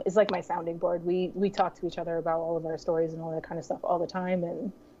 is like my sounding board. We talk to each other about all of our stories and all that kind of stuff all the time.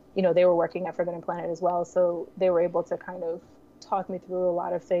 And, you know, they were working at Forbidden Planet as well. So they were able to kind of talk me through a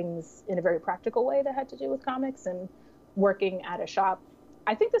lot of things in a very practical way that had to do with comics and working at a shop.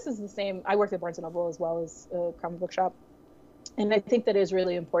 I think this is the same. I worked at Barnes & Noble as well as a comic book shop. And I think that is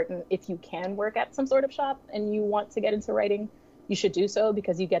really important. If you can work at some sort of shop and you want to get into writing, you should do so,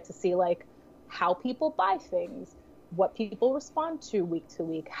 because you get to see like how people buy things, what people respond to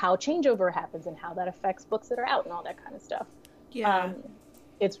week, how changeover happens and how that affects books that are out and all that kind of stuff. Yeah.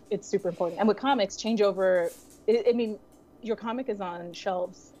 It's super important. And with comics, changeover, I mean, your comic is on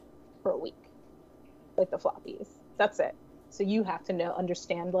shelves for a week, like the floppies. That's it. So you have to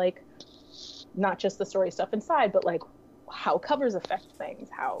understand like not just the story stuff inside, but like how covers affect things,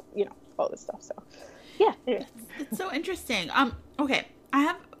 how, you know, all this stuff. So yeah. It's so interesting. Okay, I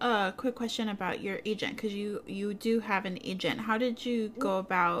have a quick question about your agent, because you do have an agent. How did you go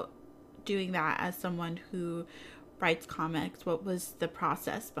about doing that as someone who writes comics? What was the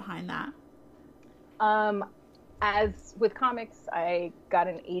process behind that? As with comics, I got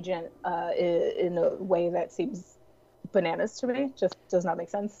an agent in a way that seems bananas to me, just does not make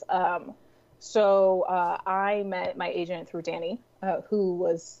sense. So I met my agent through Danny, who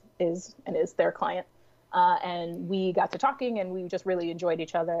is their client. And we got to talking, and we just really enjoyed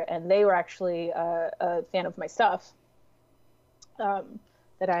each other. And they were actually a fan of my stuff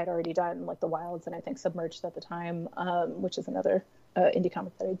that I had already done, like The Wilds and I think Submerged at the time, which is another indie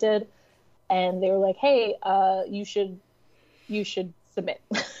comic that I did. And they were like, "Hey, you should submit.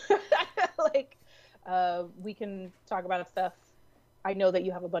 Like, we can talk about stuff. I know that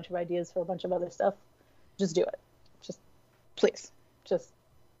you have a bunch of ideas for a bunch of other stuff. Just do it. Just please, just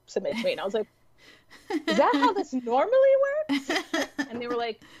submit to me." And I was like, "Is that how this normally works?" And they were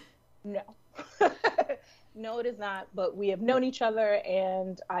like, "No." No, it is not. But we have known each other,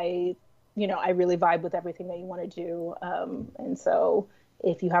 and I really vibe with everything that you want to do. And so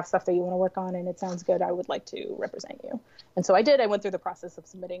if you have stuff that you want to work on and it sounds good, I would like to represent you. And so I did. I went through the process of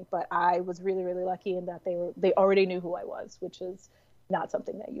submitting, but I was really, really lucky in that they already knew who I was, which is not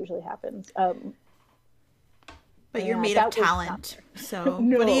something that usually happens. But you're made of talent. So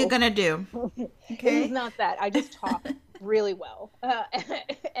no. What are you going to do? Okay. It's not that. I just talk really well.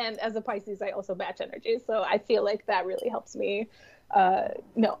 And as a Pisces, I also match energy. So I feel like that really helps me.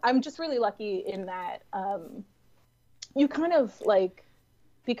 No, I'm just really lucky in that you kind of like,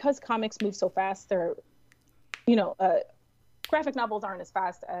 because comics move so fast, they're, graphic novels aren't as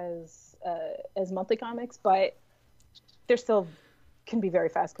fast as monthly comics, but they're still can be very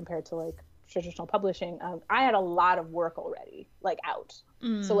fast compared to like traditional publishing. I had a lot of work already like out.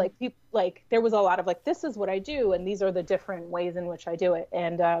 So like there was a lot of like, this is what I do, and these are the different ways in which I do it.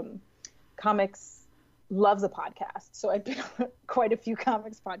 And comics loves a podcast. So I've been on quite a few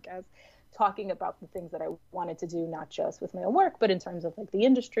comics podcasts talking about the things that I wanted to do, not just with my own work, but in terms of like the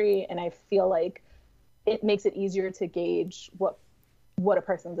industry. And I feel like it makes it easier to gauge what a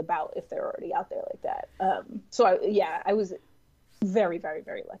person's about if they're already out there like that. So I was very, very,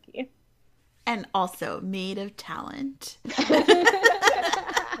 very lucky. And also made of talent.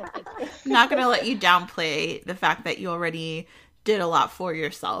 Not going to let you downplay the fact that you already did a lot for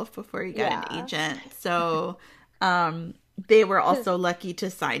yourself before you got an agent. So they were also lucky to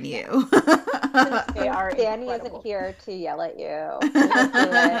sign you. They are Danny incredible. Isn't here to yell at you.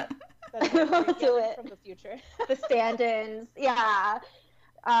 We'll do it from the future. The stand-ins, yeah.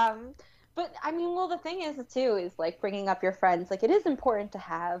 But I mean, well, the thing is too is like bringing up your friends. Like, it is important to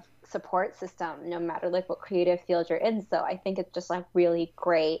have support system, no matter like what creative field you're in. So I think it's just like really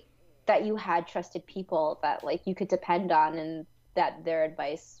great that you had trusted people that like you could depend on, and that their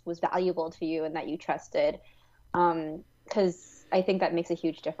advice was valuable to you, and that you trusted. Because I think that makes a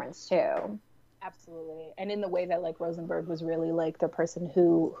huge difference too. Absolutely. And in the way that like Rosenberg was really like the person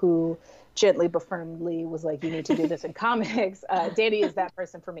who gently but firmly was like, you need to do this in comics. Danny is that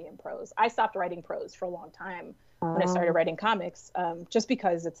person for me in prose. I stopped writing prose for a long time when I started writing comics, just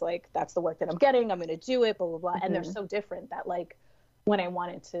because it's like, that's the work that I'm getting. I'm going to do it, blah, blah, blah. Mm-hmm. And they're so different that like when I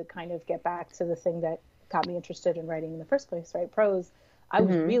wanted to kind of get back to the thing that got me interested in writing in the first place, right? Prose, I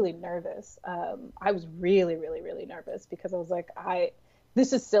was really nervous. I was really, really, really nervous because I was like,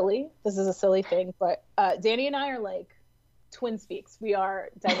 this is silly. This is a silly thing. But Danny and I are like twin speaks. We are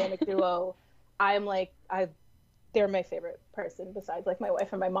dynamic duo. They're my favorite person besides like my wife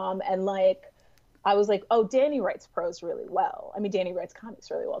and my mom. And like, I was like, oh, Danny writes prose really well. I mean, Danny writes comics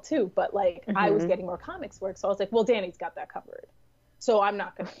really well too. But like, I was getting more comics work. So I was like, well, Danny's got that covered. So I'm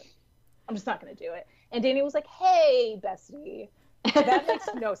just not going to do it. And Danny was like, hey, bestie. That makes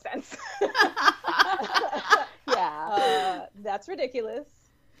no sense. Yeah. That's ridiculous.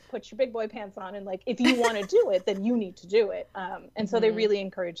 Put your big boy pants on, and like, if you want to do it, then you need to do it. And so they really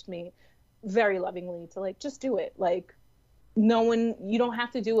encouraged me very lovingly to like, just do it. Like, you don't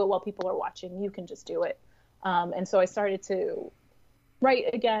have to do it while people are watching. You can just do it. And so I started to write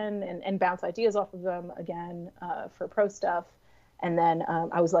again and bounce ideas off of them again for pro stuff. And then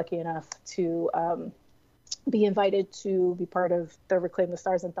I was lucky enough to be invited to be part of the Reclaim the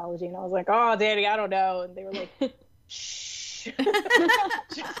Stars anthology. And I was like, oh, Danny, I don't know. And they were like, shh,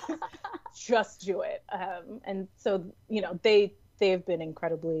 just do it. And so, you know, they have been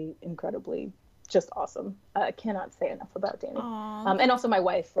incredibly, incredibly just awesome. I cannot say enough about Danny. And also my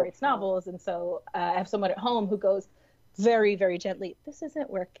wife writes novels. And so I have someone at home who goes very, very gently, this isn't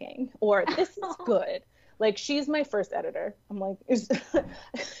working, or this is good. Like, she's my first editor. I'm like,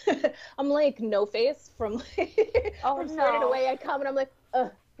 I'm like No Face from like, from Spirited Away. I come and I'm like,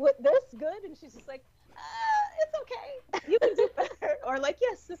 what, this good? And she's just like, it's okay. You can do better. Or like,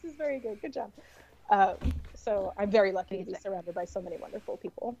 yes, this is very good. Good job. So I'm very lucky to be surrounded by so many wonderful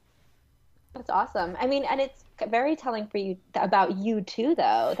people. That's awesome. I mean, and it's very telling for you about you too,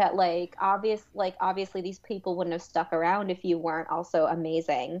 though, that like obviously these people wouldn't have stuck around if you weren't also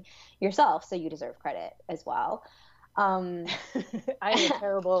amazing yourself. So you deserve credit as well. I have a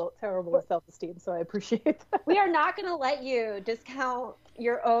terrible, terrible self-esteem, so I appreciate that. We are not going to let you discount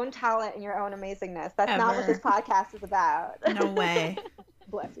your own talent and your own amazingness. That's not what this podcast is about. No way.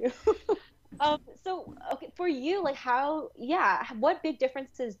 Bless you. So, okay, for you, like what big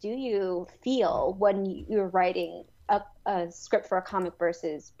differences do you feel when you're writing a script for a comic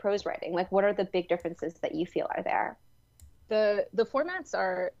versus prose writing? Like, what are the big differences that you feel are there? The formats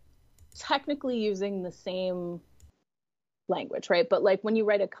are technically using the same language, right? But like when you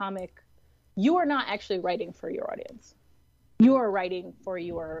write a comic, you are not actually writing for your audience. You are writing for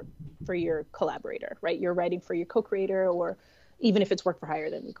your collaborator, right? You're writing for your co-creator, or even if it's work for hire,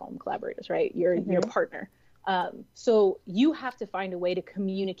 then we call them collaborators, right? Your partner. So you have to find a way to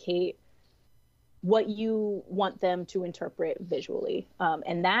communicate what you want them to interpret visually.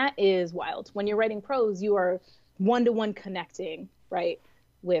 And that is wild. When you're writing prose, you are one-to-one connecting, right,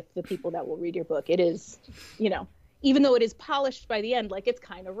 with the people that will read your book. It is, you know, even though it is polished by the end, like, it's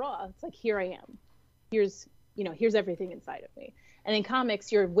kind of raw. It's like, here I am. Here's everything inside of me. And in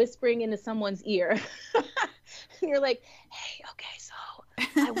comics, you're whispering into someone's ear. And you're like, hey, okay, so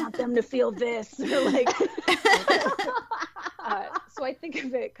I want them to feel this. Or like, so I think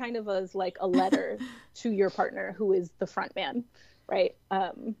of it kind of as like a letter to your partner, who is the front man, right?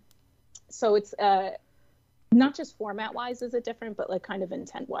 So it's not just format-wise is it different, but like kind of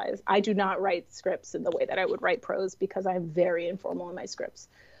intent-wise. I do not write scripts in the way that I would write prose, because I'm very informal in my scripts.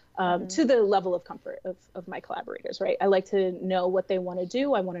 To the level of comfort of my collaborators, right? I like to know what they want to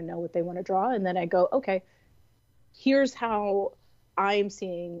do. I want to know what they want to draw. And then I go, okay, here's how I'm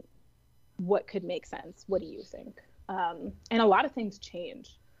seeing what could make sense. What do you think? And a lot of things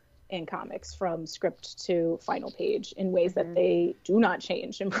change in comics from script to final page in ways that they do not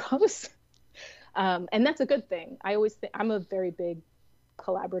change in prose. And that's a good thing. I always think I'm a very big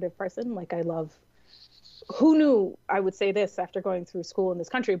collaborative person. Like I love, who knew I would say this after going through school in this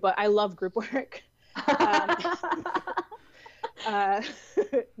country, but I love group work.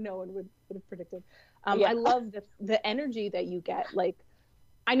 No one would have predicted. I love the energy that you get. Like,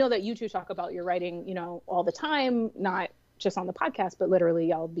 I know that you two talk about your writing, you know, all the time, not just on the podcast, but literally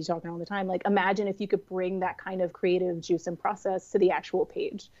y'all be talking all the time. Like, imagine if you could bring that kind of creative juice and process to the actual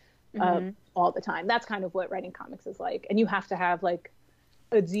page all the time. That's kind of what writing comics is like. And you have to have like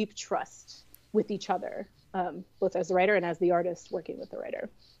a deep trust with each other, both as the writer and as the artist working with the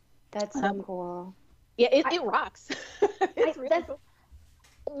writer. That's so cool. Yeah, it rocks. It's really cool.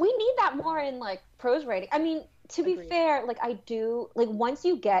 We need that more in like prose writing. I mean, to be fair, like I do, like once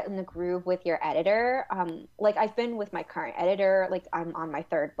you get in the groove with your editor, like I've been with my current editor, like I'm on my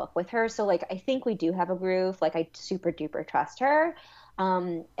third book with her. So like, I think we do have a groove. Like I super duper trust her.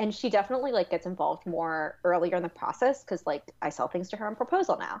 And she definitely like gets involved more earlier in the process. Cause like I sell things to her on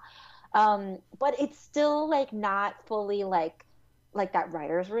proposal now. But it's still like not fully like that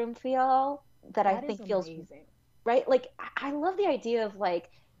writer's room feel that I think feels amazing. Right. Like I love the idea of like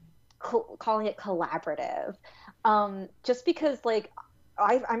calling it collaborative. Just because like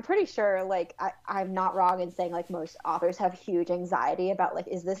I'm pretty sure like I'm not wrong in saying like most authors have huge anxiety about like,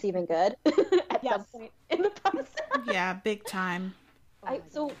 is this even good at some point in the process? Yeah, big time.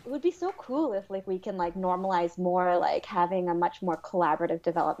 So it would be so cool if like we can like really more like having a much more collaborative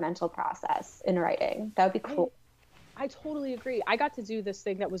developmental process in writing. That would be cool. I totally agree. I got to do this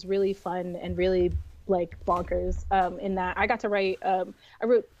thing that was really fun and really like bonkers, in that I got to write, I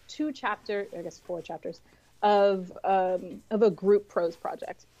wrote 4 chapters of a group prose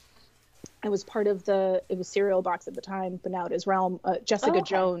project. I was part of it was Serial Box at the time, but now it is Realm, Jessica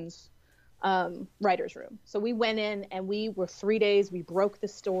Jones writer's room. So we went in and we were 3 days, we broke the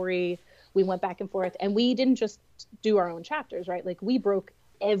story, we went back and forth, and we didn't just do our own chapters, right? Like we broke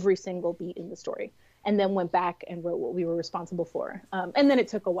every single beat in the story and then went back and wrote what we were responsible for. And then it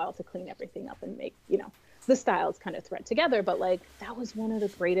took a while to clean everything up and make, you know, the styles kind of thread together. But like, that was one of the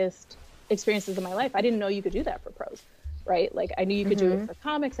greatest experiences of my life. I didn't know you could do that for prose, right? Like I knew you could do it for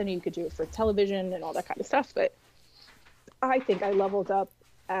comics. I knew you could do it for television and all that kind of stuff. But I think I leveled up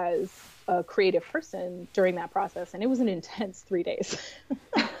as a creative person during that process. And it was an intense 3 days.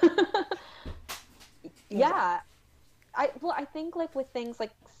 Yeah. I think like with things like,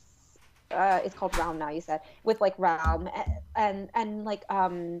 it's called Realm now, you said, with like Realm and like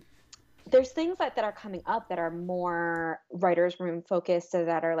there's things that are coming up that are more writer's room focused, so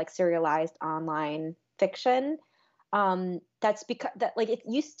that are like serialized online fiction. That's because that like it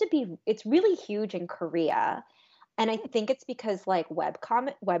used to be, it's really huge in Korea, and I think it's because like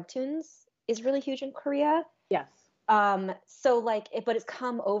webtoons is really huge in Korea. Yes. So like but it's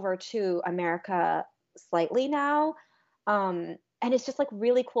come over to America slightly now. And it's just like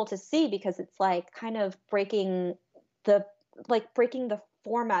really cool to see, because it's like kind of breaking the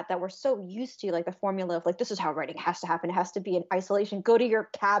format that we're so used to, like the formula of like, this is how writing has to happen. It has to be in isolation. Go to your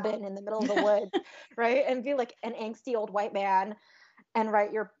cabin in the middle of the woods, right? And be like an angsty old white man and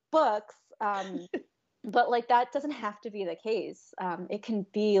write your books. But like, that doesn't have to be the case. It can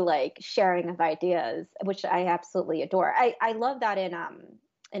be like sharing of ideas, which I absolutely adore. I love that in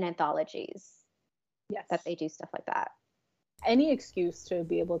anthologies. Yes. That they do stuff like that. Any excuse to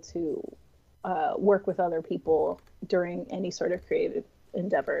be able to work with other people during any sort of creative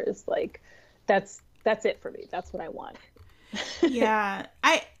endeavor is like, that's it for me. That's what I want. Yeah.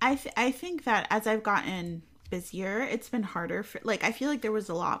 I think that as I've gotten busier, it's been harder for, like, I feel like there was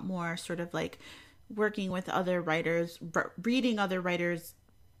a lot more sort of like working with other writers, reading other writers'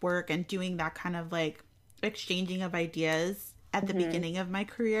 work and doing that kind of like exchanging of ideas at the beginning of my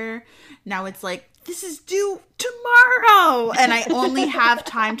career. Now it's like, this is due tomorrow, and I only have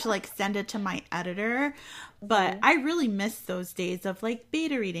time to like send it to my editor. But I really miss those days of like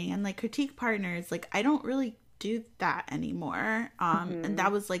beta reading and like critique partners. Like I don't really do that anymore. And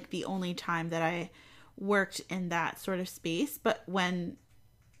that was like the only time that I worked in that sort of space. But when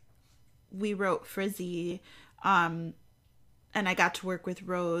we wrote Frizzy, and I got to work with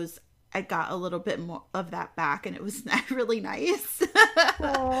Rose, I got a little bit more of that back, and it was really nice.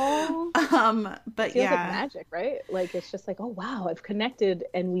 But feels yeah, like magic, right? Like it's just like, oh wow, I've connected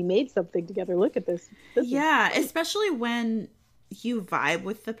and we made something together. Look at this. Yeah, especially when you vibe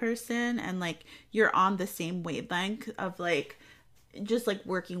with the person and like you're on the same wavelength of like just like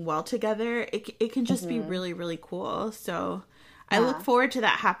working well together. It can just be really, really cool. So I look forward to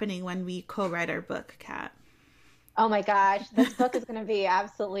that happening when we co-write our book, Kat. Oh my gosh, this book is going to be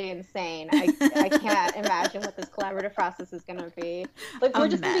absolutely insane. I can't imagine what this collaborative process is going to be. Like, we're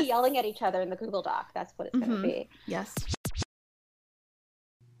just going to be yelling at each other in the Google Doc. That's what it's going to be. Yes.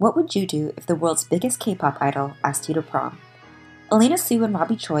 What would you do if the world's biggest K-pop idol asked you to prom? Elena Sue and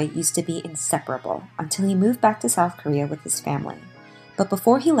Robbie Choi used to be inseparable until he moved back to South Korea with his family. But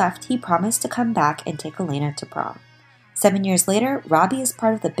before he left, he promised to come back and take Elena to prom. 7 years later, Robbie is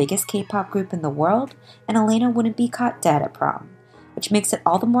part of the biggest K-pop group in the world, and Elena wouldn't be caught dead at prom, which makes it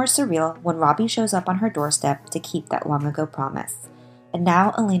all the more surreal when Robbie shows up on her doorstep to keep that long-ago promise. And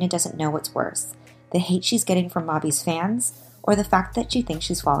now Elena doesn't know what's worse, the hate she's getting from Robbie's fans, or the fact that she thinks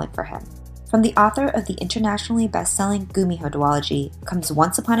she's falling for him. From the author of the internationally best-selling Gumiho duology comes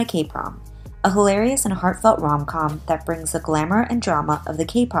Once Upon a K-Prom, a hilarious and heartfelt rom-com that brings the glamour and drama of the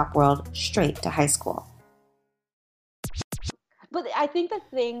K-pop world straight to high school. But I think the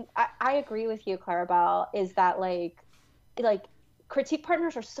thing I agree with you, Clarabelle, is that like critique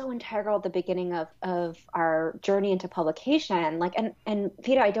partners are so integral at the beginning of our journey into publication. Like, and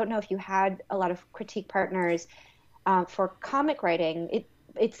Peter, I don't know if you had a lot of critique partners for comic writing.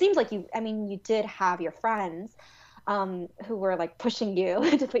 It seems like you did have your friends who were like pushing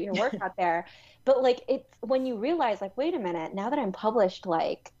you to put your work out there. But like, it's when you realize like, wait a minute, now that I'm published,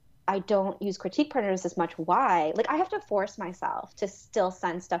 like, I don't use critique partners as much. Why? Like, I have to force myself to still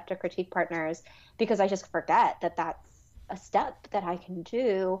send stuff to critique partners because I just forget that that's a step that I can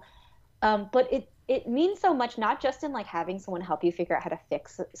do. But it means so much, not just in like having someone help you figure out how to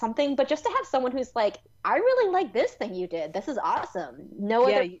fix something, but just to have someone who's like, I really like this thing you did. This is awesome. No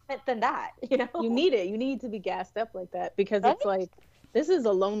other than that, you know? You need it. You need to be gassed up like that because it's like, this is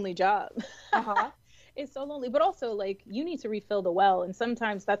a lonely job. It's so lonely, but also like you need to refill the well. And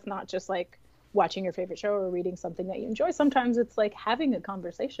sometimes that's not just like watching your favorite show or reading something that you enjoy. Sometimes it's like having a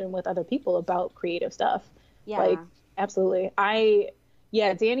conversation with other people about creative stuff. Yeah. Like, absolutely.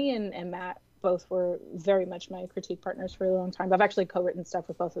 Danny and Matt both were very much my critique partners for a long time. I've actually co-written stuff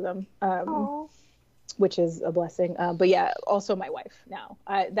with both of them, which is a blessing. But yeah, also my wife now.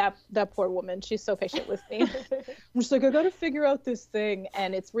 That poor woman, she's so patient with me. I'm just like, I got to figure out this thing.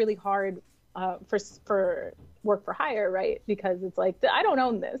 And it's really hard for work for hire, right? Because it's like, I don't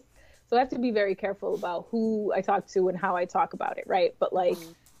own this. So I have to be very careful about who I talk to and how I talk about it, right? But like,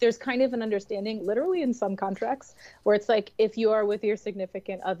 there's kind of an understanding, literally in some contracts, where it's like, if you are with your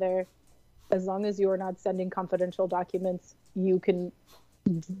significant other, as long as you are not sending confidential documents, you can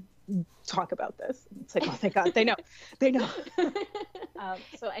talk about this. It's like, oh, thank God, they know.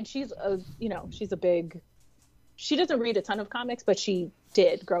 And she's she doesn't read a ton of comics, but she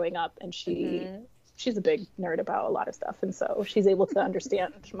did growing up, and she's a big nerd about a lot of stuff, and so she's able to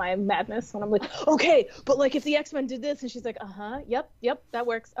understand my madness when I'm like, okay, but like if the X-Men did this, and she's like, yep, that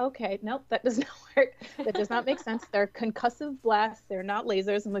works. Okay, nope, that does not work. That does not make sense. They're concussive blasts. They're not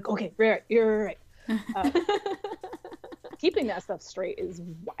lasers. I'm like, okay, right, you're right. Keeping that stuff straight is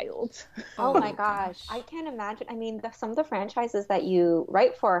wild. Oh my gosh, I can't imagine. I mean, some of the franchises that you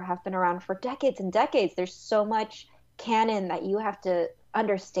write for have been around for decades and decades. There's so much canon that you have to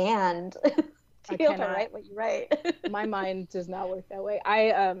understand to be able to write what you write. My mind does not work that way.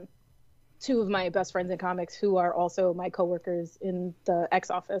 I two of my best friends in comics who are also my coworkers in the X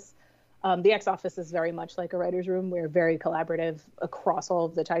office. The X office is very much like a writer's room. We're very collaborative across all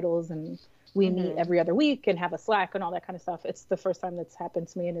of the titles, and we meet every other week and have a Slack and all that kind of stuff. It's the first time that's happened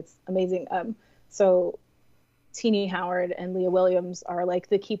to me, and it's amazing. So Teenie Howard and Leah Williams are like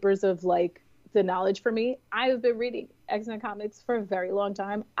the keepers of like the knowledge for me. I've been reading X-Men comics for a very long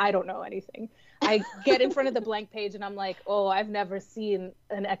time. I don't know anything. I get in front of the blank page and I'm like, oh, I've never seen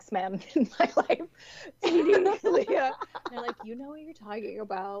an X-Men in my life. Teenie, Leah. And they're like, you know what you're talking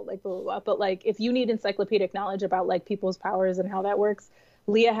about, like blah, blah, blah. But like, if you need encyclopedic knowledge about like people's powers and how that works,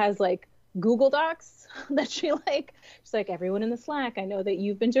 Leah has like Google Docs that she's like, everyone in the Slack, I know that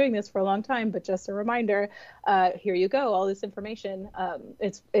you've been doing this for a long time, but just a reminder, here you go, all this information.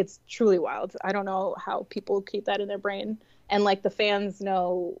 It's truly wild. I don't know how people keep that in their brain. And like the fans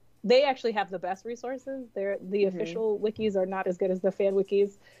know, they actually have the best resources. The official wikis are not as good as the fan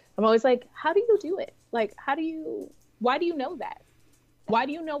wikis. I'm always like, how do you do it? Like, why do you know that? Why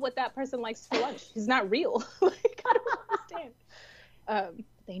do you know what that person likes for lunch? He's not real. Like, I don't understand.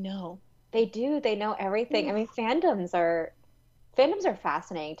 They know. They do. They know everything. I mean, fandoms are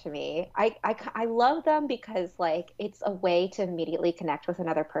fascinating to me. I love them because like it's a way to immediately connect with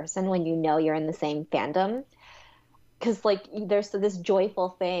another person when you know you're in the same fandom. Because like there's this joyful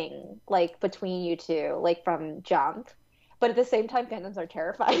thing like between you two, like from Jump, but at the same time fandoms are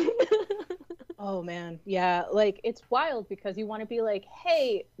terrifying. Oh man, yeah. Like it's wild because you want to be like,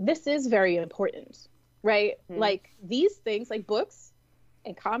 hey, this is very important, right? Like these things, like books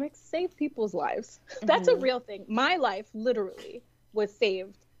and comics, save people's lives. That's a real thing. My life literally was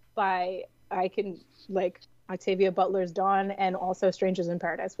saved by Octavia Butler's Dawn and also Strangers in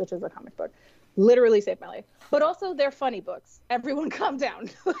Paradise, which is a comic book. Literally saved my life. But also they're funny books. Everyone calm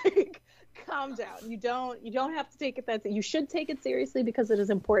down. Like calm down. You don't have to take it that you should take it seriously because it is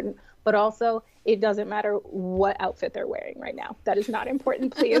important, but also it doesn't matter what outfit they're wearing right now. That is not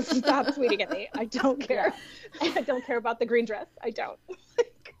important. Please stop tweeting at me. I don't care. I don't care about the green dress. I don't.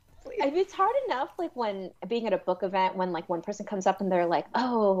 I mean, it's hard enough, like when being at a book event, when like one person comes up and they're like,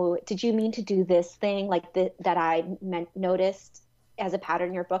 "Oh, did you mean to do this thing like that I noticed as a pattern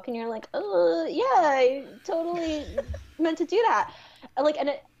in your book?" And you're like, "Oh, yeah, I totally meant to do that." Like, and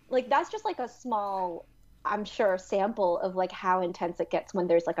it, like that's just like a small, I'm sure, sample of like how intense it gets when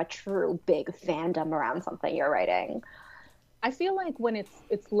there's like a true big fandom around something you're writing. I feel like when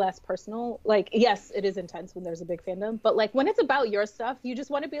it's less personal, like yes, it is intense when there's a big fandom, but like when it's about your stuff, you just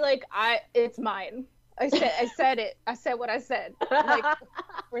want to be like, it's mine. I said it. I said what I said. Like,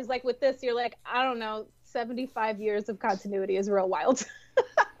 whereas like with this, you're like, I don't know, 75 years of continuity is real wild.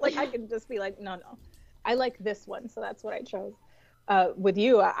 Like I can just be like, no, I like this one, so that's what I chose. With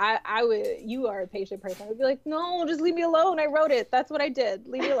you, I would. You are a patient person. I would be like, no, just leave me alone. I wrote it. That's what I did.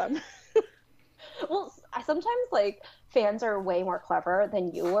 Leave me alone. Well, sometimes like fans are way more clever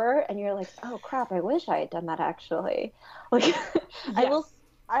than you were, and you're like, oh crap, I wish I had done that actually. Like, yes.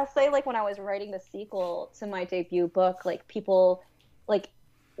 I'll say like when I was writing the sequel to my debut book, like people like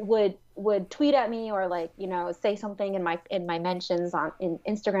would tweet at me or like, you know, say something in my mentions in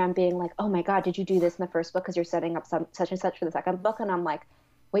Instagram being like, oh my God, did you do this in the first book because you're setting up such and such for the second book? And I'm like,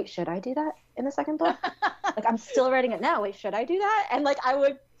 wait, should I do that in the second book? Like, I'm still writing it now. Wait, should I do that? And like, I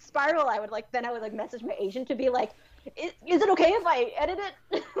would spiral. I would like message my agent to be like, is it okay if I edit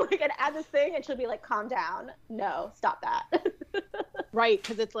it like and add this thing? And she'll be like, calm down. No, stop that. Right.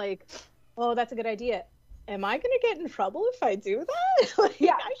 Cause it's like, oh, that's a good idea. Am I going to get in trouble if I do that? Like,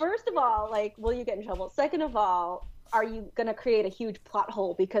 yeah. First of all, like, will you get in trouble? Second of all, are you going to create a huge plot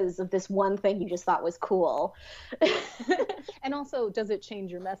hole because of this one thing you just thought was cool? And also, does it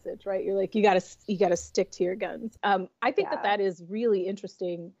change your message, right? You're like, you got to stick to your guns. I think that is really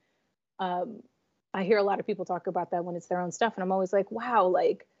interesting. I hear a lot of people talk about that when it's their own stuff. And I'm always like, wow,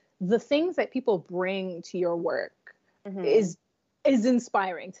 like the things that people bring to your work is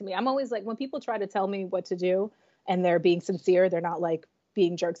inspiring to me. I'm always like, when people try to tell me what to do and they're being sincere, they're not like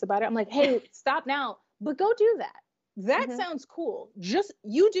being jerks about it. I'm like, hey, stop now, but go do that. That sounds cool. Just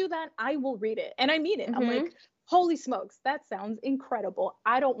you do that. I will read it. And I mean it. I'm like, holy smokes, that sounds incredible.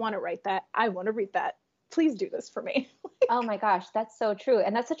 I don't want to write that. I want to read that. Please do this for me. Oh my gosh, that's so true.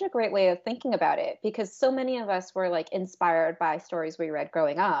 And that's such a great way of thinking about it, because so many of us were like inspired by stories we read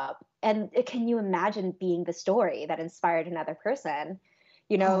growing up. And can you imagine being the story that inspired another person,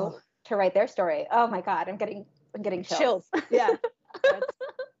 you know, to write their story? Oh my God, I'm getting chills. Yeah.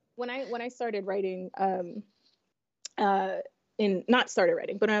 When I started writing,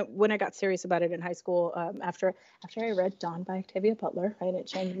 when I got serious about it in high school, after I read Dawn by Octavia Butler, right, it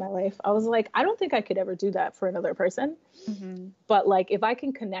changed my life. I was like, I don't think I could ever do that for another person. But like, if I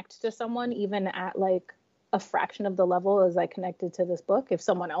can connect to someone, even at like a fraction of the level as I connected to this book, if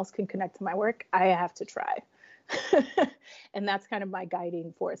someone else can connect to my work, I have to try. And that's kind of my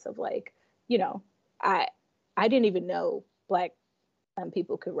guiding force of like, you know, I didn't even know Black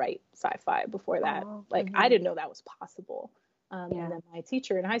people could write sci-fi before that. I didn't know that was possible. And then my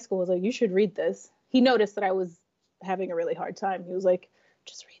teacher in high school was like, you should read this. He noticed that I was having a really hard time. He was like,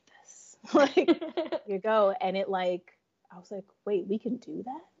 just read this. Like, you go. And it like, I was like, wait, we can do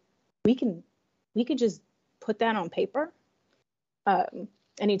that? We can just put that on paper? And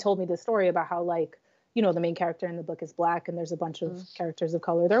he told me this story about how like, you know, the main character in the book is Black and there's a bunch of characters of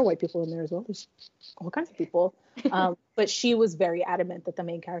color. There are white people in there as well. There's all kinds of people. But she was very adamant that the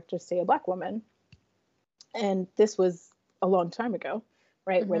main character stay a Black woman. And this was a long time ago,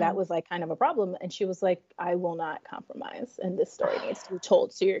 right? Where that was like kind of a problem. And she was like, I will not compromise. And this story needs to be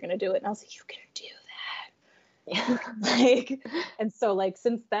told. So you're going to do it. And I was like, you can do that. Yeah. Like, and so like,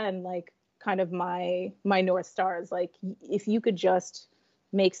 since then, like kind of my North Star is like, if you could just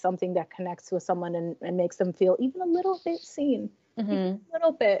make something that connects with someone and makes them feel even a little bit seen, a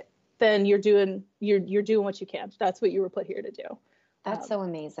little bit, then you're doing what you can. That's what you were put here to do. That's so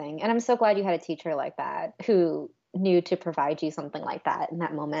amazing. And I'm so glad you had a teacher like that who knew to provide you something like that in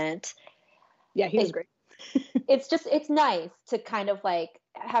that moment. Yeah, he was great. It's nice to kind of like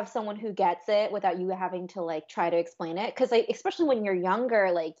have someone who gets it without you having to like try to explain it, because like especially when you're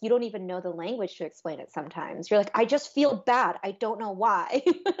younger, like you don't even know the language to explain it. Sometimes you're like, I just feel bad, I don't know why.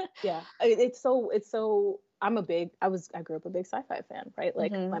 Yeah, it's so I grew up a big sci-fi fan, right?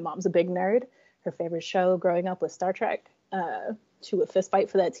 Like my mom's a big nerd. Her favorite show growing up was Star Trek. She would fist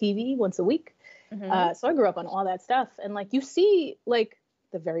fight for that TV once a week. So I grew up on all that stuff. And like, you see like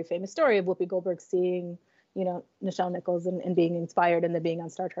the very famous story of Whoopi Goldberg seeing, you know, Nichelle Nichols and being inspired and then being on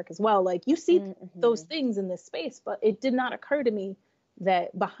Star Trek as well. Like you see those things in this space, but it did not occur to me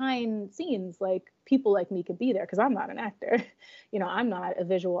that behind scenes, like people like me could be there, because I'm not an actor. You know, I'm not a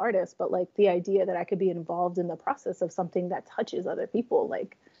visual artist, but like the idea that I could be involved in the process of something that touches other people,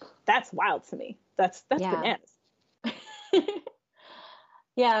 like that's wild to me. That's bananas.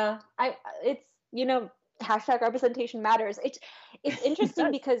 Yeah, it's, you know, hashtag representation matters. It's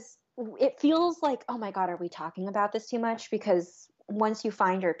interesting because it feels like, oh my God, are we talking about this too much? Because once you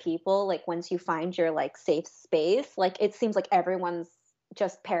find your people, like once you find your like safe space, like it seems like everyone's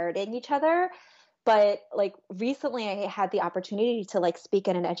just parroting each other. But like recently I had the opportunity to like speak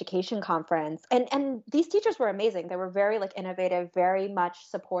at an education conference, and these teachers were amazing. They were very like innovative, very much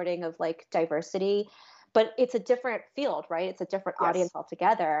supporting of like diversity. But it's a different field, right? It's a different audience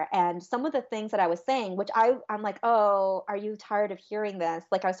altogether. And some of the things that I was saying, which I'm like, oh, are you tired of hearing this?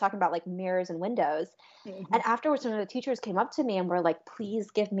 Like I was talking about like mirrors and windows. And afterwards, some of the teachers came up to me and were like,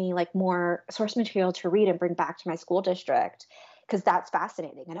 please give me like more source material to read and bring back to my school district, because that's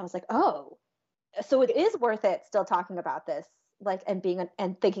fascinating. And I was like, oh, so it is worth it still talking about this, like, and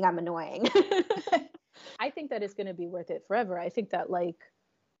thinking I'm annoying. I think that it's going to be worth it forever. I think that like,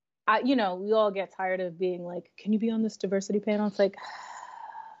 you know, we all get tired of being like, can you be on this diversity panel? It's like,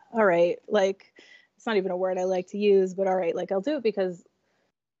 all right, like, it's not even a word I like to use, but all right, like, I'll do it because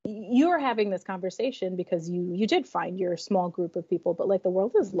you're having this conversation because you did find your small group of people, but like the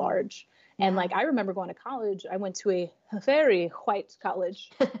world is large. And like, I remember going to college, I went to a very white college.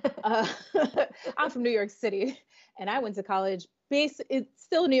 I'm from New York City, and I went to college. It's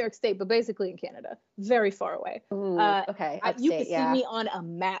still New York State, but basically in Canada, very far away. Ooh, okay, you could see me on a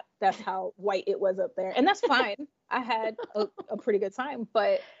map. That's how white it was up there, and that's fine. I had a pretty good time,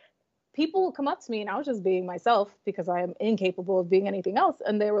 but people would come up to me, and I was just being myself because I am incapable of being anything else.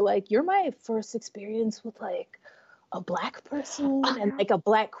 And they were like, "You're my first experience with like a Black person and like a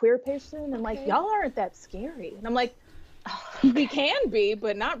Black queer person, and like y'all aren't that scary." And I'm like, "We can be,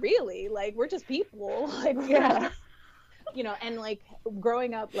 but not really. Like we're just people. Like you know." And like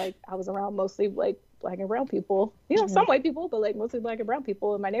growing up, like I was around mostly like Black and brown people, you know, some white people, but like mostly Black and brown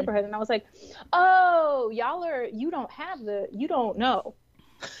people in my neighborhood. And I was like, oh, you don't know.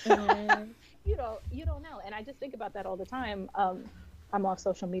 You don't know. And I just think about that all the time. I'm off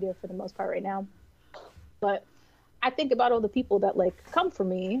social media for the most part right now, but I think about all the people that like come for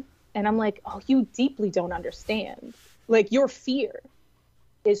me, and I'm like, oh, you deeply don't understand. Like your fear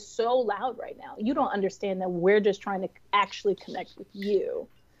is so loud right now. You don't understand that we're just trying to actually connect with you.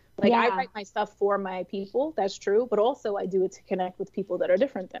 Like I write my stuff for my people, that's true, but also I do it to connect with people that are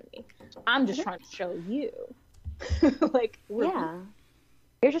different than me. I'm just trying to show you. Like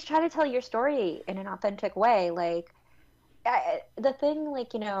you're just trying to tell your story in an authentic way. Like the thing,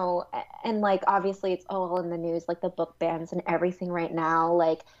 like, you know, and like obviously it's all in the news, like the book bans and everything right now.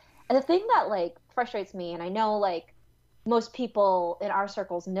 Like, and the thing that like frustrates me, and I know like most people in our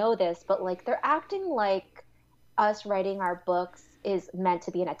circles know this, but like they're acting like us writing our books is meant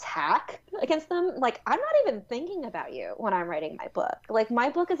to be an attack against them. Like, I'm not even thinking about you when I'm writing my book. Like, my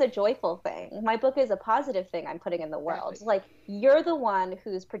book is a joyful thing. My book is a positive thing I'm putting in the world. Like, you're the one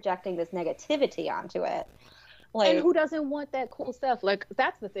who's projecting this negativity onto it. Like, and who doesn't want that cool stuff? Like,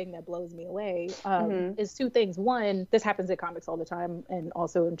 that's the thing that blows me away, is two things. One, this happens in comics all the time, and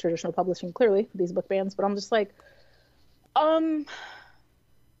also in traditional publishing, clearly, these book bans. But I'm just like,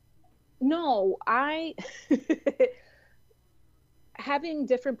 no, having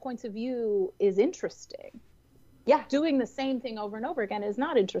different points of view is interesting. Yeah. Doing the same thing over and over again is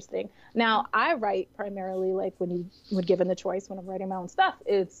not interesting. Now, I write primarily, like when given the choice, when I'm writing my own stuff,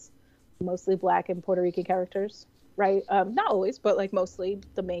 it's mostly Black and Puerto Rican characters, right? Not always, but like mostly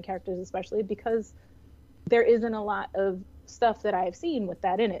the main characters, especially because there isn't a lot of stuff that I've seen with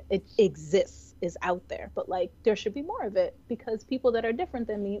that in it. It exists, is out there, but like there should be more of it because people that are different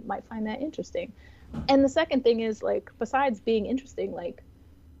than me might find that interesting. And the second thing is, like, besides being interesting, like,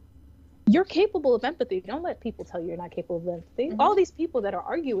 you're capable of empathy. Don't let people tell you you're not capable of empathy. All these people that are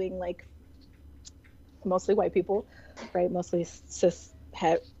arguing, like, mostly white people, right? Mostly cis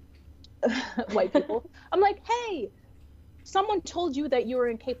white people. I'm like, hey, someone told you that you were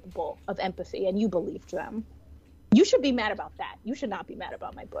incapable of empathy and you believed them. You should be mad about that. You should not be mad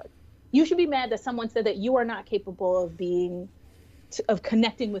about my book. You should be mad that someone said that you are not capable of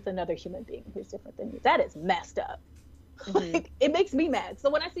connecting with another human being who's different than you. That is messed up. Mm-hmm. Like, it makes me mad. So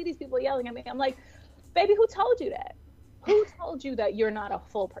when I see these people yelling at me, I'm like, baby, who told you that? Who told you that you're not a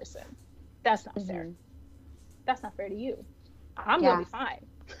full person? That's not fair. That's not fair to you. I'm going to be fine.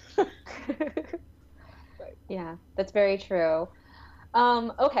 Yeah, that's very true.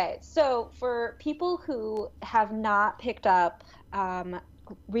 Okay, so for people who have not picked up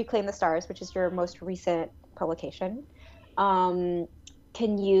Reclaim the Stars, which is your most recent publication,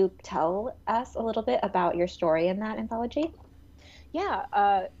 can you tell us a little bit about your story in that anthology?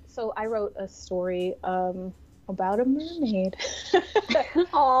 Yeah, so I wrote a story about a mermaid.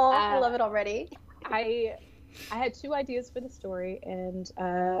 Oh, I love it already. I had 2 ideas for the story, and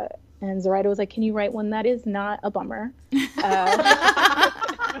Zoraida was like, "Can you write one that is not a bummer?"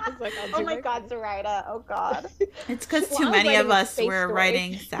 I was like, oh my God, Zoraida! Oh God, it's because too many of us were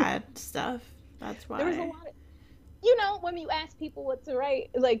writing sad stuff. That's why. There was a lot of, when you ask people what to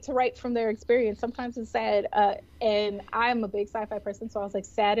write, to write from their experience, sometimes it's sad. And I'm a big sci-fi person, so I was like,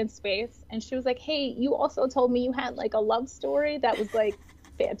 sad in space. And she was like, hey, you also told me you had like a love story that was like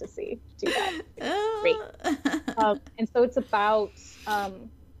fantasy. Do that. Great. And so it's about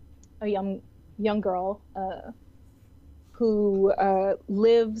a young girl who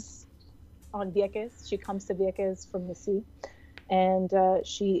lives on Vieques. She comes to Vieques from the sea. And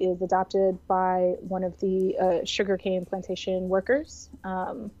she is adopted by one of the sugarcane plantation workers.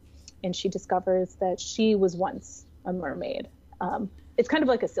 And she discovers that she was once a mermaid. It's kind of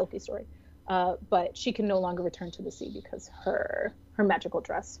like a Silky story, but she can no longer return to the sea because her magical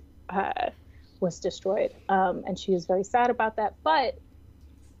dress was destroyed. And she is very sad about that. But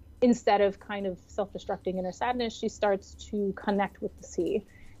instead of kind of self-destructing in her sadness, she starts to connect with the sea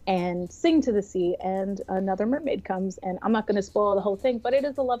and sing to the sea, and another mermaid comes. And I'm not going to spoil the whole thing, but it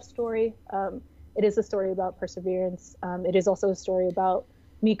is a love story. It is a story about perseverance. It is also a story about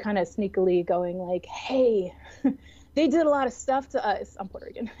me kind of sneakily going like, hey, they did a lot of stuff to us. I'm Puerto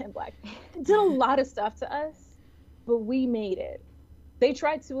Rican and Black. They did a lot of stuff to us, but we made it. They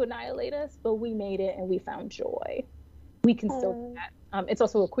tried to annihilate us, but we made it and we found joy. We can still do that. It's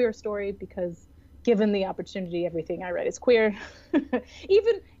also a queer story because given the opportunity, everything I write is queer.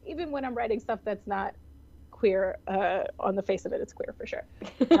 Even when I'm writing stuff that's not queer, on the face of it, it's queer for sure.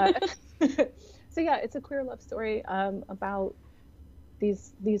 So yeah, it's a queer love story about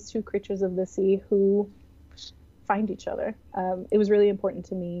these 2 creatures of the sea who find each other. It was really important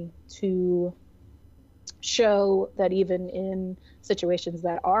to me to show that even in situations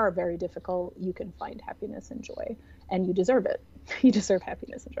that are very difficult, you can find happiness and joy, and you deserve it. You deserve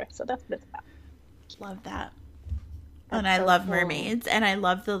happiness and joy. So that's what it's about. Love that. And I love mermaids, and I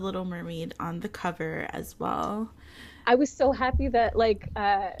love the little mermaid on the cover as well. I was so happy that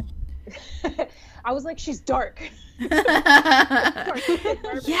I was like, she's dark. Yeah.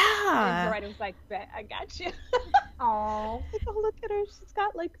 And Zoraida was like, bet, I got you. Aww. Like, oh, look at her. She's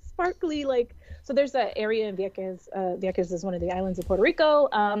got like sparkly, so there's an area in Vieques. Vieques is one of the islands of Puerto Rico.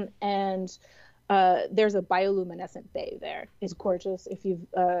 And there's a bioluminescent bay there. It's gorgeous. If you've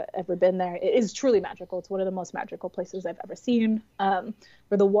ever been there, it is truly magical. It's one of the most magical places I've ever seen, where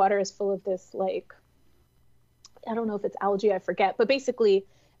the water is full of this, I don't know if it's algae, I forget, but basically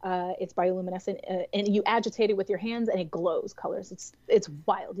it's bioluminescent, and you agitate it with your hands and it glows colors. It's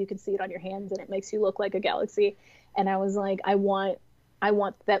wild. You can see it on your hands and it makes you look like a galaxy. And I was like, I want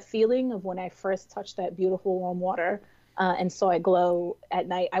that feeling of when I first touched that beautiful warm water and saw it glow at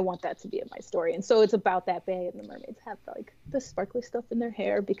night. I want that to be in my story. And so it's about that bay, and the mermaids have the sparkly stuff in their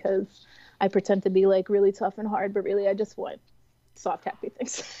hair because I pretend to be really tough and hard, but really I just want soft, happy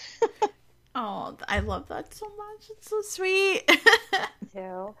things. Oh, I love that so much. It's so sweet.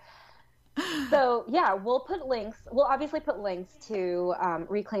 Too. So yeah, we'll obviously put links to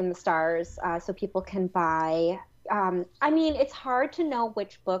Reclaim the Stars so people can buy. It's hard to know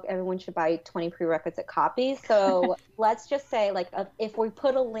which book everyone should buy 20 prerequisite copies. So let's just say if we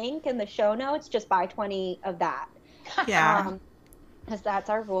put a link in the show notes, just buy 20 of that. Yeah. Because that's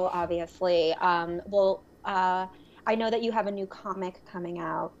our rule, obviously. I know that you have a new comic coming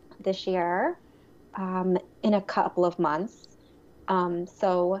out this year, in a couple of months. Do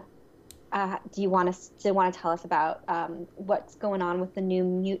you want to tell us about what's going on with the New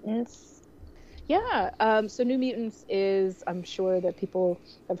Mutants? Yeah. So New Mutants is, I'm sure that people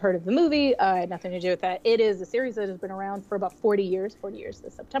have heard of the movie. I had nothing to do with that. It is a series that has been around for about 40 years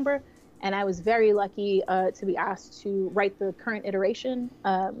this September. And I was very lucky to be asked to write the current iteration.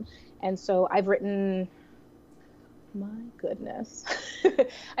 And so I've written my goodness.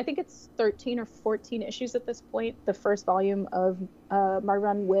 I think it's 13 or 14 issues at this point. The first volume of my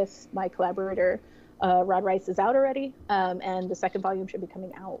run with my collaborator, Rod Rice, is out already. And the second volume should be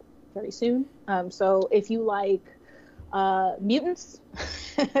coming out very soon. So if you like mutants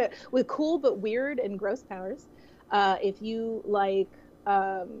with cool but weird and gross powers, if you like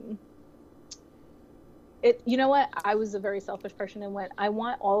you know what? I was a very selfish person and went, I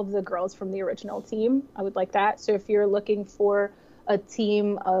want all of the girls from the original team. I would like that. So if you're looking for a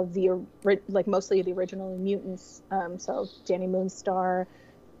team of like mostly the original mutants, so Danny Moonstar,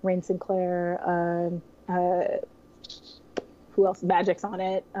 Rain Sinclair, who else? Magic's on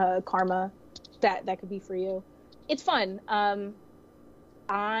it, Karma, that could be for you. It's fun.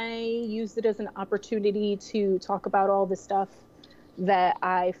 I used it as an opportunity to talk about all the stuff that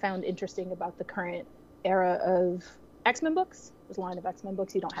I found interesting about the current era of X-Men books. There's a line of X-Men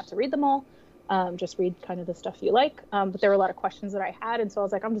books. You don't have to read them all. Just read kind of the stuff you like. But there were a lot of questions that I had, and so I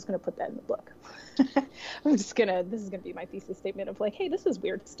was like, I'm just going to put that in the book. This is going to be my thesis statement of like, hey, this is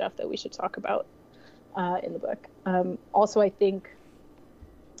weird stuff that we should talk about in the book. Also, I think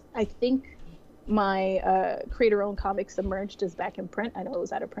my creator-owned comic Submerged is back in print. I know it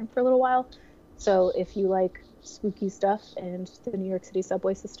was out of print for a little while. So if you like spooky stuff and the New York City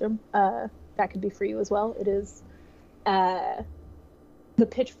subway system, that could be for you as well. It is the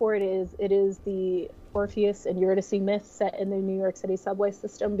pitch for it is the Orpheus and Eurydice myth set in the New York City subway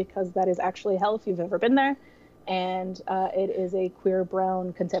system, because that is actually hell if you've ever been there, and it is a queer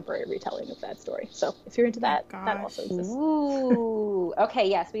brown contemporary retelling of that story. So if you're into that, that also exists. Ooh, okay,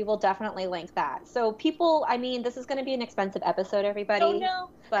 yes, we will definitely link that. So people, I mean, this is going to be an expensive episode, everybody. Oh no,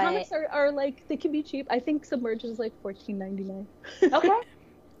 but comics are like, they can be cheap. I think Submerged is like $14.99. Okay.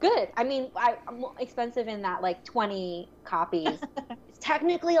 Good. I mean, I'm expensive in that like 20 copies. It's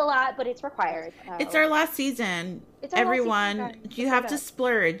technically a lot, but it's required. So. It's our last season. Everyone, last season, you have to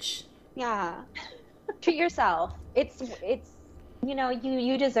splurge. Yeah. Treat yourself. It's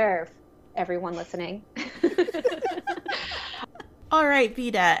you deserve, everyone listening. All right,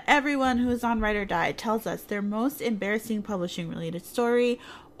 Vita. Everyone who is on Write or Die tells us their most embarrassing publishing related story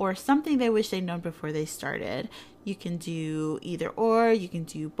or something they wish they'd known before they started. You can do either or, you can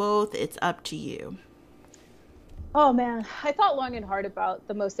do both. It's up to you. Oh man, I thought long and hard about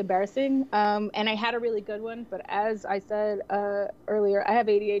the most embarrassing, and I had a really good one, but as I said earlier, I have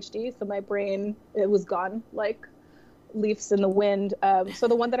ADHD, so my brain, it was gone like leaves in the wind. So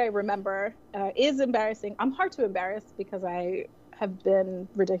the one that I remember is embarrassing. I'm hard to embarrass because I have been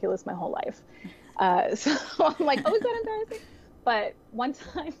ridiculous my whole life. So I'm like, oh, is that embarrassing? But one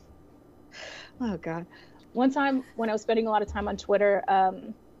time, oh God. One time when I was spending a lot of time on Twitter,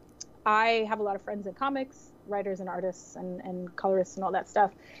 I have a lot of friends in comics, writers and artists and colorists and all that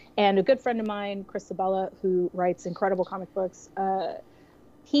stuff. And a good friend of mine, Chris Sabella, who writes incredible comic books,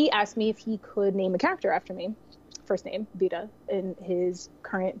 he asked me if he could name a character after me, first name, Vita, in his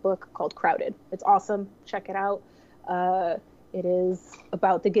current book called Crowded. It's awesome. Check it out. It is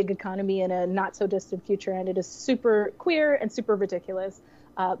about the gig economy in a not so distant future, and it is super queer and super ridiculous.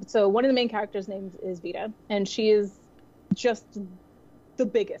 So one of the main characters' names is Vita, and she is just the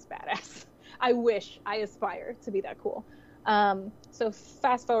biggest badass. I aspire to be that cool. So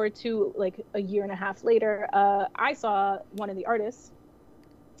fast forward to like a year and a half later, I saw one of the artists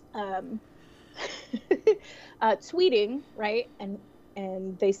tweeting, right?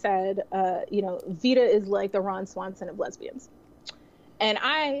 And they said, Vita is like the Ron Swanson of lesbians. And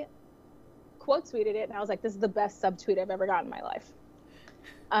I quote tweeted it, and I was like, this is the best subtweet I've ever gotten in my life.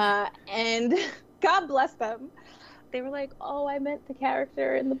 And God bless them. They were like, oh, I meant the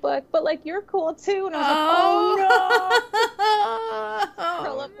character in the book, but like, you're cool too. And I was like, oh no.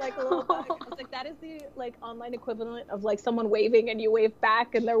 Curl up like a little bug. I was like, that is the like online equivalent of like someone waving and you wave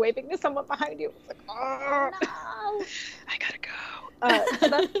back and they're waving to someone behind you. It's like, oh no, I gotta go. So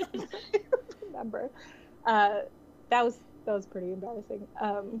that's remember. That was pretty embarrassing.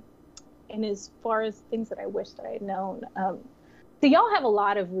 And as far as things that I wish that I had known, so y'all have a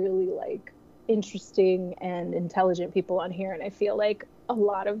lot of really like interesting and intelligent people on here, and I feel like a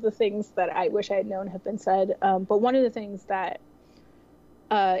lot of the things that I wish I had known have been said. But one of the things that,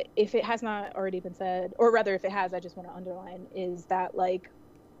 if it has not already been said, or rather if it has, I just want to underline, is that like,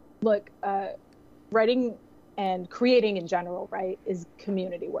 look, writing and creating in general, right, is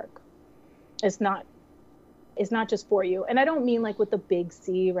community work. It's not just for you. And I don't mean like with the big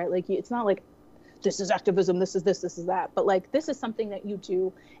C, right? Like it's not like this is activism, this is this, this is that. But like, this is something that you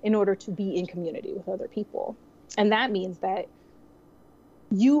do in order to be in community with other people. And that means that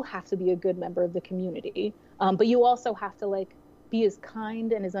you have to be a good member of the community. But you also have to like be as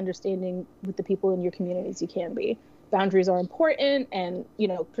kind and as understanding with the people in your community as you can be. boundaries are important and, you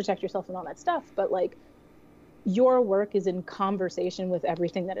know, protect yourself and all that stuff. But like, your work is in conversation with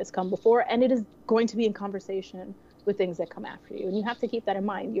everything that has come before, and it is going to be in conversation with things that come after you. And you have to keep that in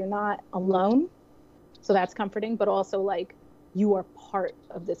mind. You're not alone. So that's comforting, but also like you are part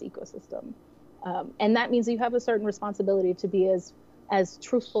of this ecosystem. And that means you have a certain responsibility to be as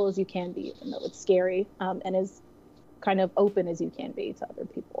truthful as you can be, even though it's scary, and as kind of open as you can be to other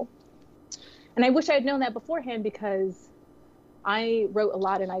people. And I wish I had known that beforehand, because I wrote a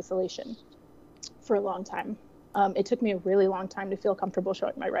lot in isolation for a long time. It took me a really long time to feel comfortable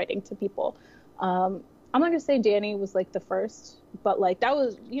showing my writing to people. I'm not gonna say Danny was like the first, but like that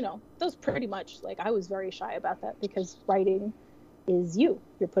was pretty much like, I was very shy about that, because writing is you're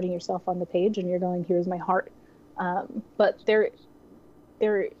putting yourself on the page and you're going, here's my heart. But there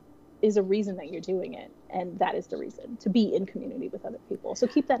is a reason that you're doing it, and that is the reason, to be in community with other people. So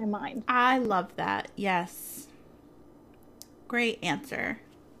keep that in mind. I love that. Yes. Great answer.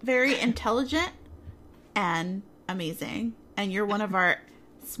 Very intelligent and amazing. And you're one of our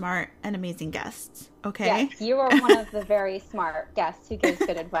smart and amazing guests. Okay. Yes, you are one of the very smart guests who gives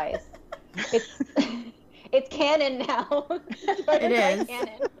good advice. It's canon now. It is.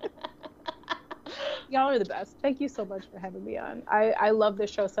 Canon. Y'all are the best. Thank you so much for having me on. I love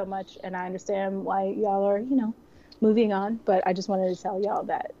this show so much, and I understand why y'all are, moving on. But I just wanted to tell y'all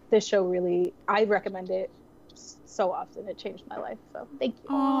that this show really, I recommend it so often. It changed my life. So thank you.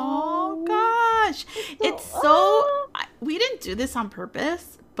 Oh gosh. We didn't do this on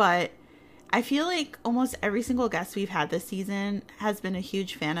purpose, but I feel like almost every single guest we've had this season has been a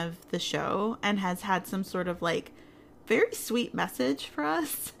huge fan of the show and has had some sort of like very sweet message for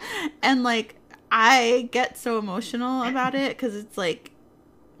us. And like, I get so emotional about it, because it's like,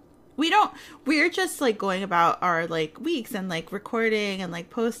 we're just like going about our like weeks and like recording and like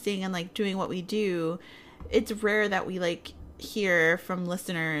posting and like doing what we do. It's rare that we like hear from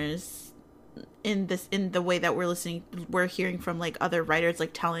listeners in the way that we're hearing from like other writers,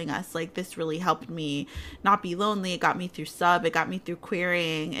 like telling us like, this really helped me not be lonely. It got me through it got me through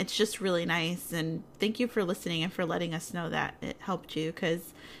querying. It's just really nice. And thank you for listening and for letting us know that it helped you,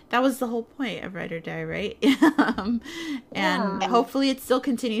 because that was the whole point of Write or Die, right? And hopefully it still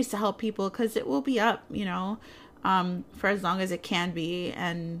continues to help people, because it will be up, for as long as it can be.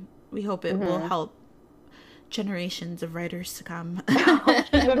 And we hope it will help generations of writers to come.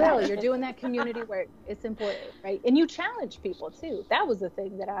 You're doing that community work. It's important, right? And you challenge people too. That was the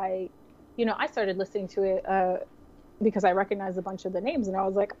thing that I started listening to it because I recognized a bunch of the names, and I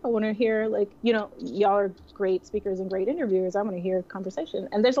was like, I want to hear, like, y'all are great speakers and great interviewers. I want to hear conversation.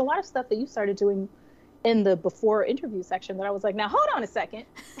 And there's a lot of stuff that you started doing in the before interview section that I was like, now hold on a second.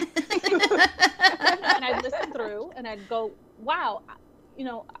 And I'd listen through and I'd go, wow,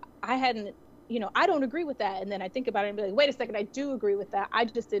 I hadn't, I don't agree with that. And then I think about it and be like, wait a second, I do agree with that. I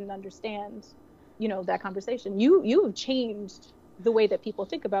just didn't understand, that conversation. You have changed the way that people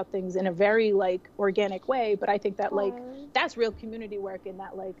think about things in a very like organic way. But I think that like, that's real community work, and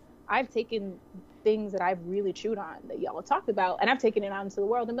that like, I've taken things that I've really chewed on that y'all have talked about, and I've taken it out into the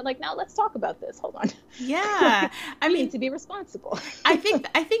world and been like, now let's talk about this. Hold on. Yeah. I mean, to be responsible. I think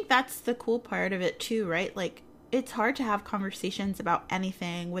that's the cool part of it too, right? Like, it's hard to have conversations about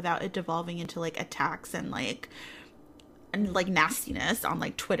anything without it devolving into like attacks and like nastiness on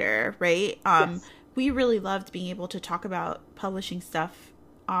like Twitter, right? Yes. We really loved being able to talk about publishing stuff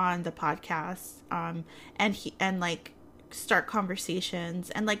on the podcast, and like start conversations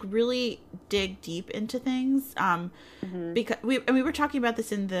and like really dig deep into things. Because we were talking about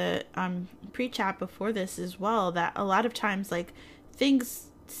this in the pre-chat before this as well, that a lot of times like things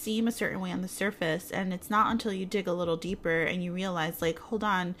seem a certain way on the surface, and it's not until you dig a little deeper and you realize like, hold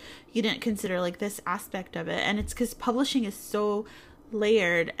on, you didn't consider like this aspect of it. And it's because publishing is so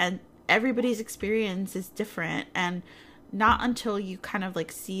layered and everybody's experience is different, and not until you kind of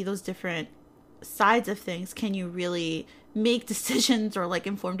like see those different sides of things can you really make decisions or like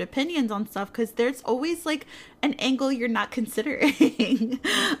informed opinions on stuff, because there's always like an angle you're not considering.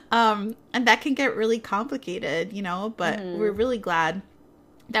 And that can get really complicated, but we're really glad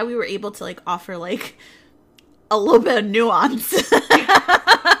that we were able to like offer like a little bit of nuance. Just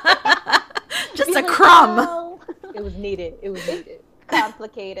a crumb. It was needed.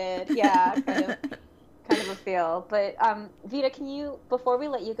 Complicated. Yeah. Kind of a feel. But Vita, before we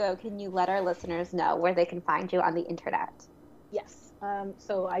let you go, can you let our listeners know where they can find you on the internet? Yes.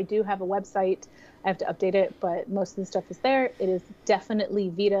 So I do have a website. I have to update it, but most of the stuff is there. It is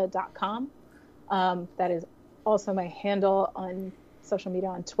definitelyvita.com. That is also my handle on social media,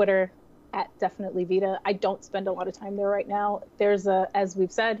 on Twitter, @definitelyvita. I don't spend a lot of time there right now. There's as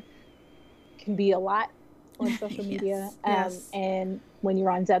we've said, can be a lot on social media. Yes. And when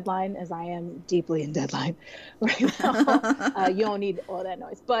you're on deadline, as I am deeply in deadline right now, you don't need all that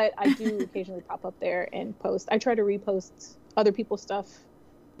noise. But I do occasionally pop up there and post. I try to repost other people's stuff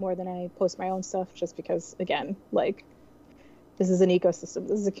more than I post my own stuff, just because, again, like, this is an ecosystem.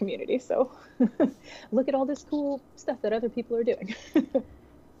 This is a community. So look at all this cool stuff that other people are doing.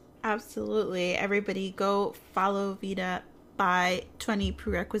 Absolutely. Everybody go follow Vita. Buy 20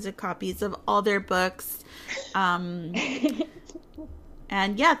 prerequisite copies of all their books. And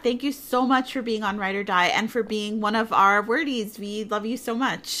yeah, thank you so much for being on Ride or Die and for being one of our wordies. We love you so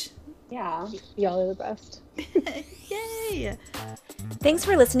much. Yeah. Y'all are the best. Yay! Thanks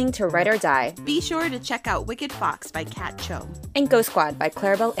for listening to Ride or Die Be sure to check out Wicked Fox by Kat Cho. and Ghost Squad by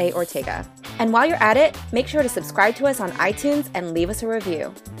Clarabelle A. Ortega. And while you're at it, make sure to subscribe to us on iTunes and leave us a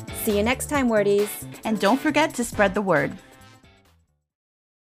review. See you next time, wordies! And don't forget to spread the word.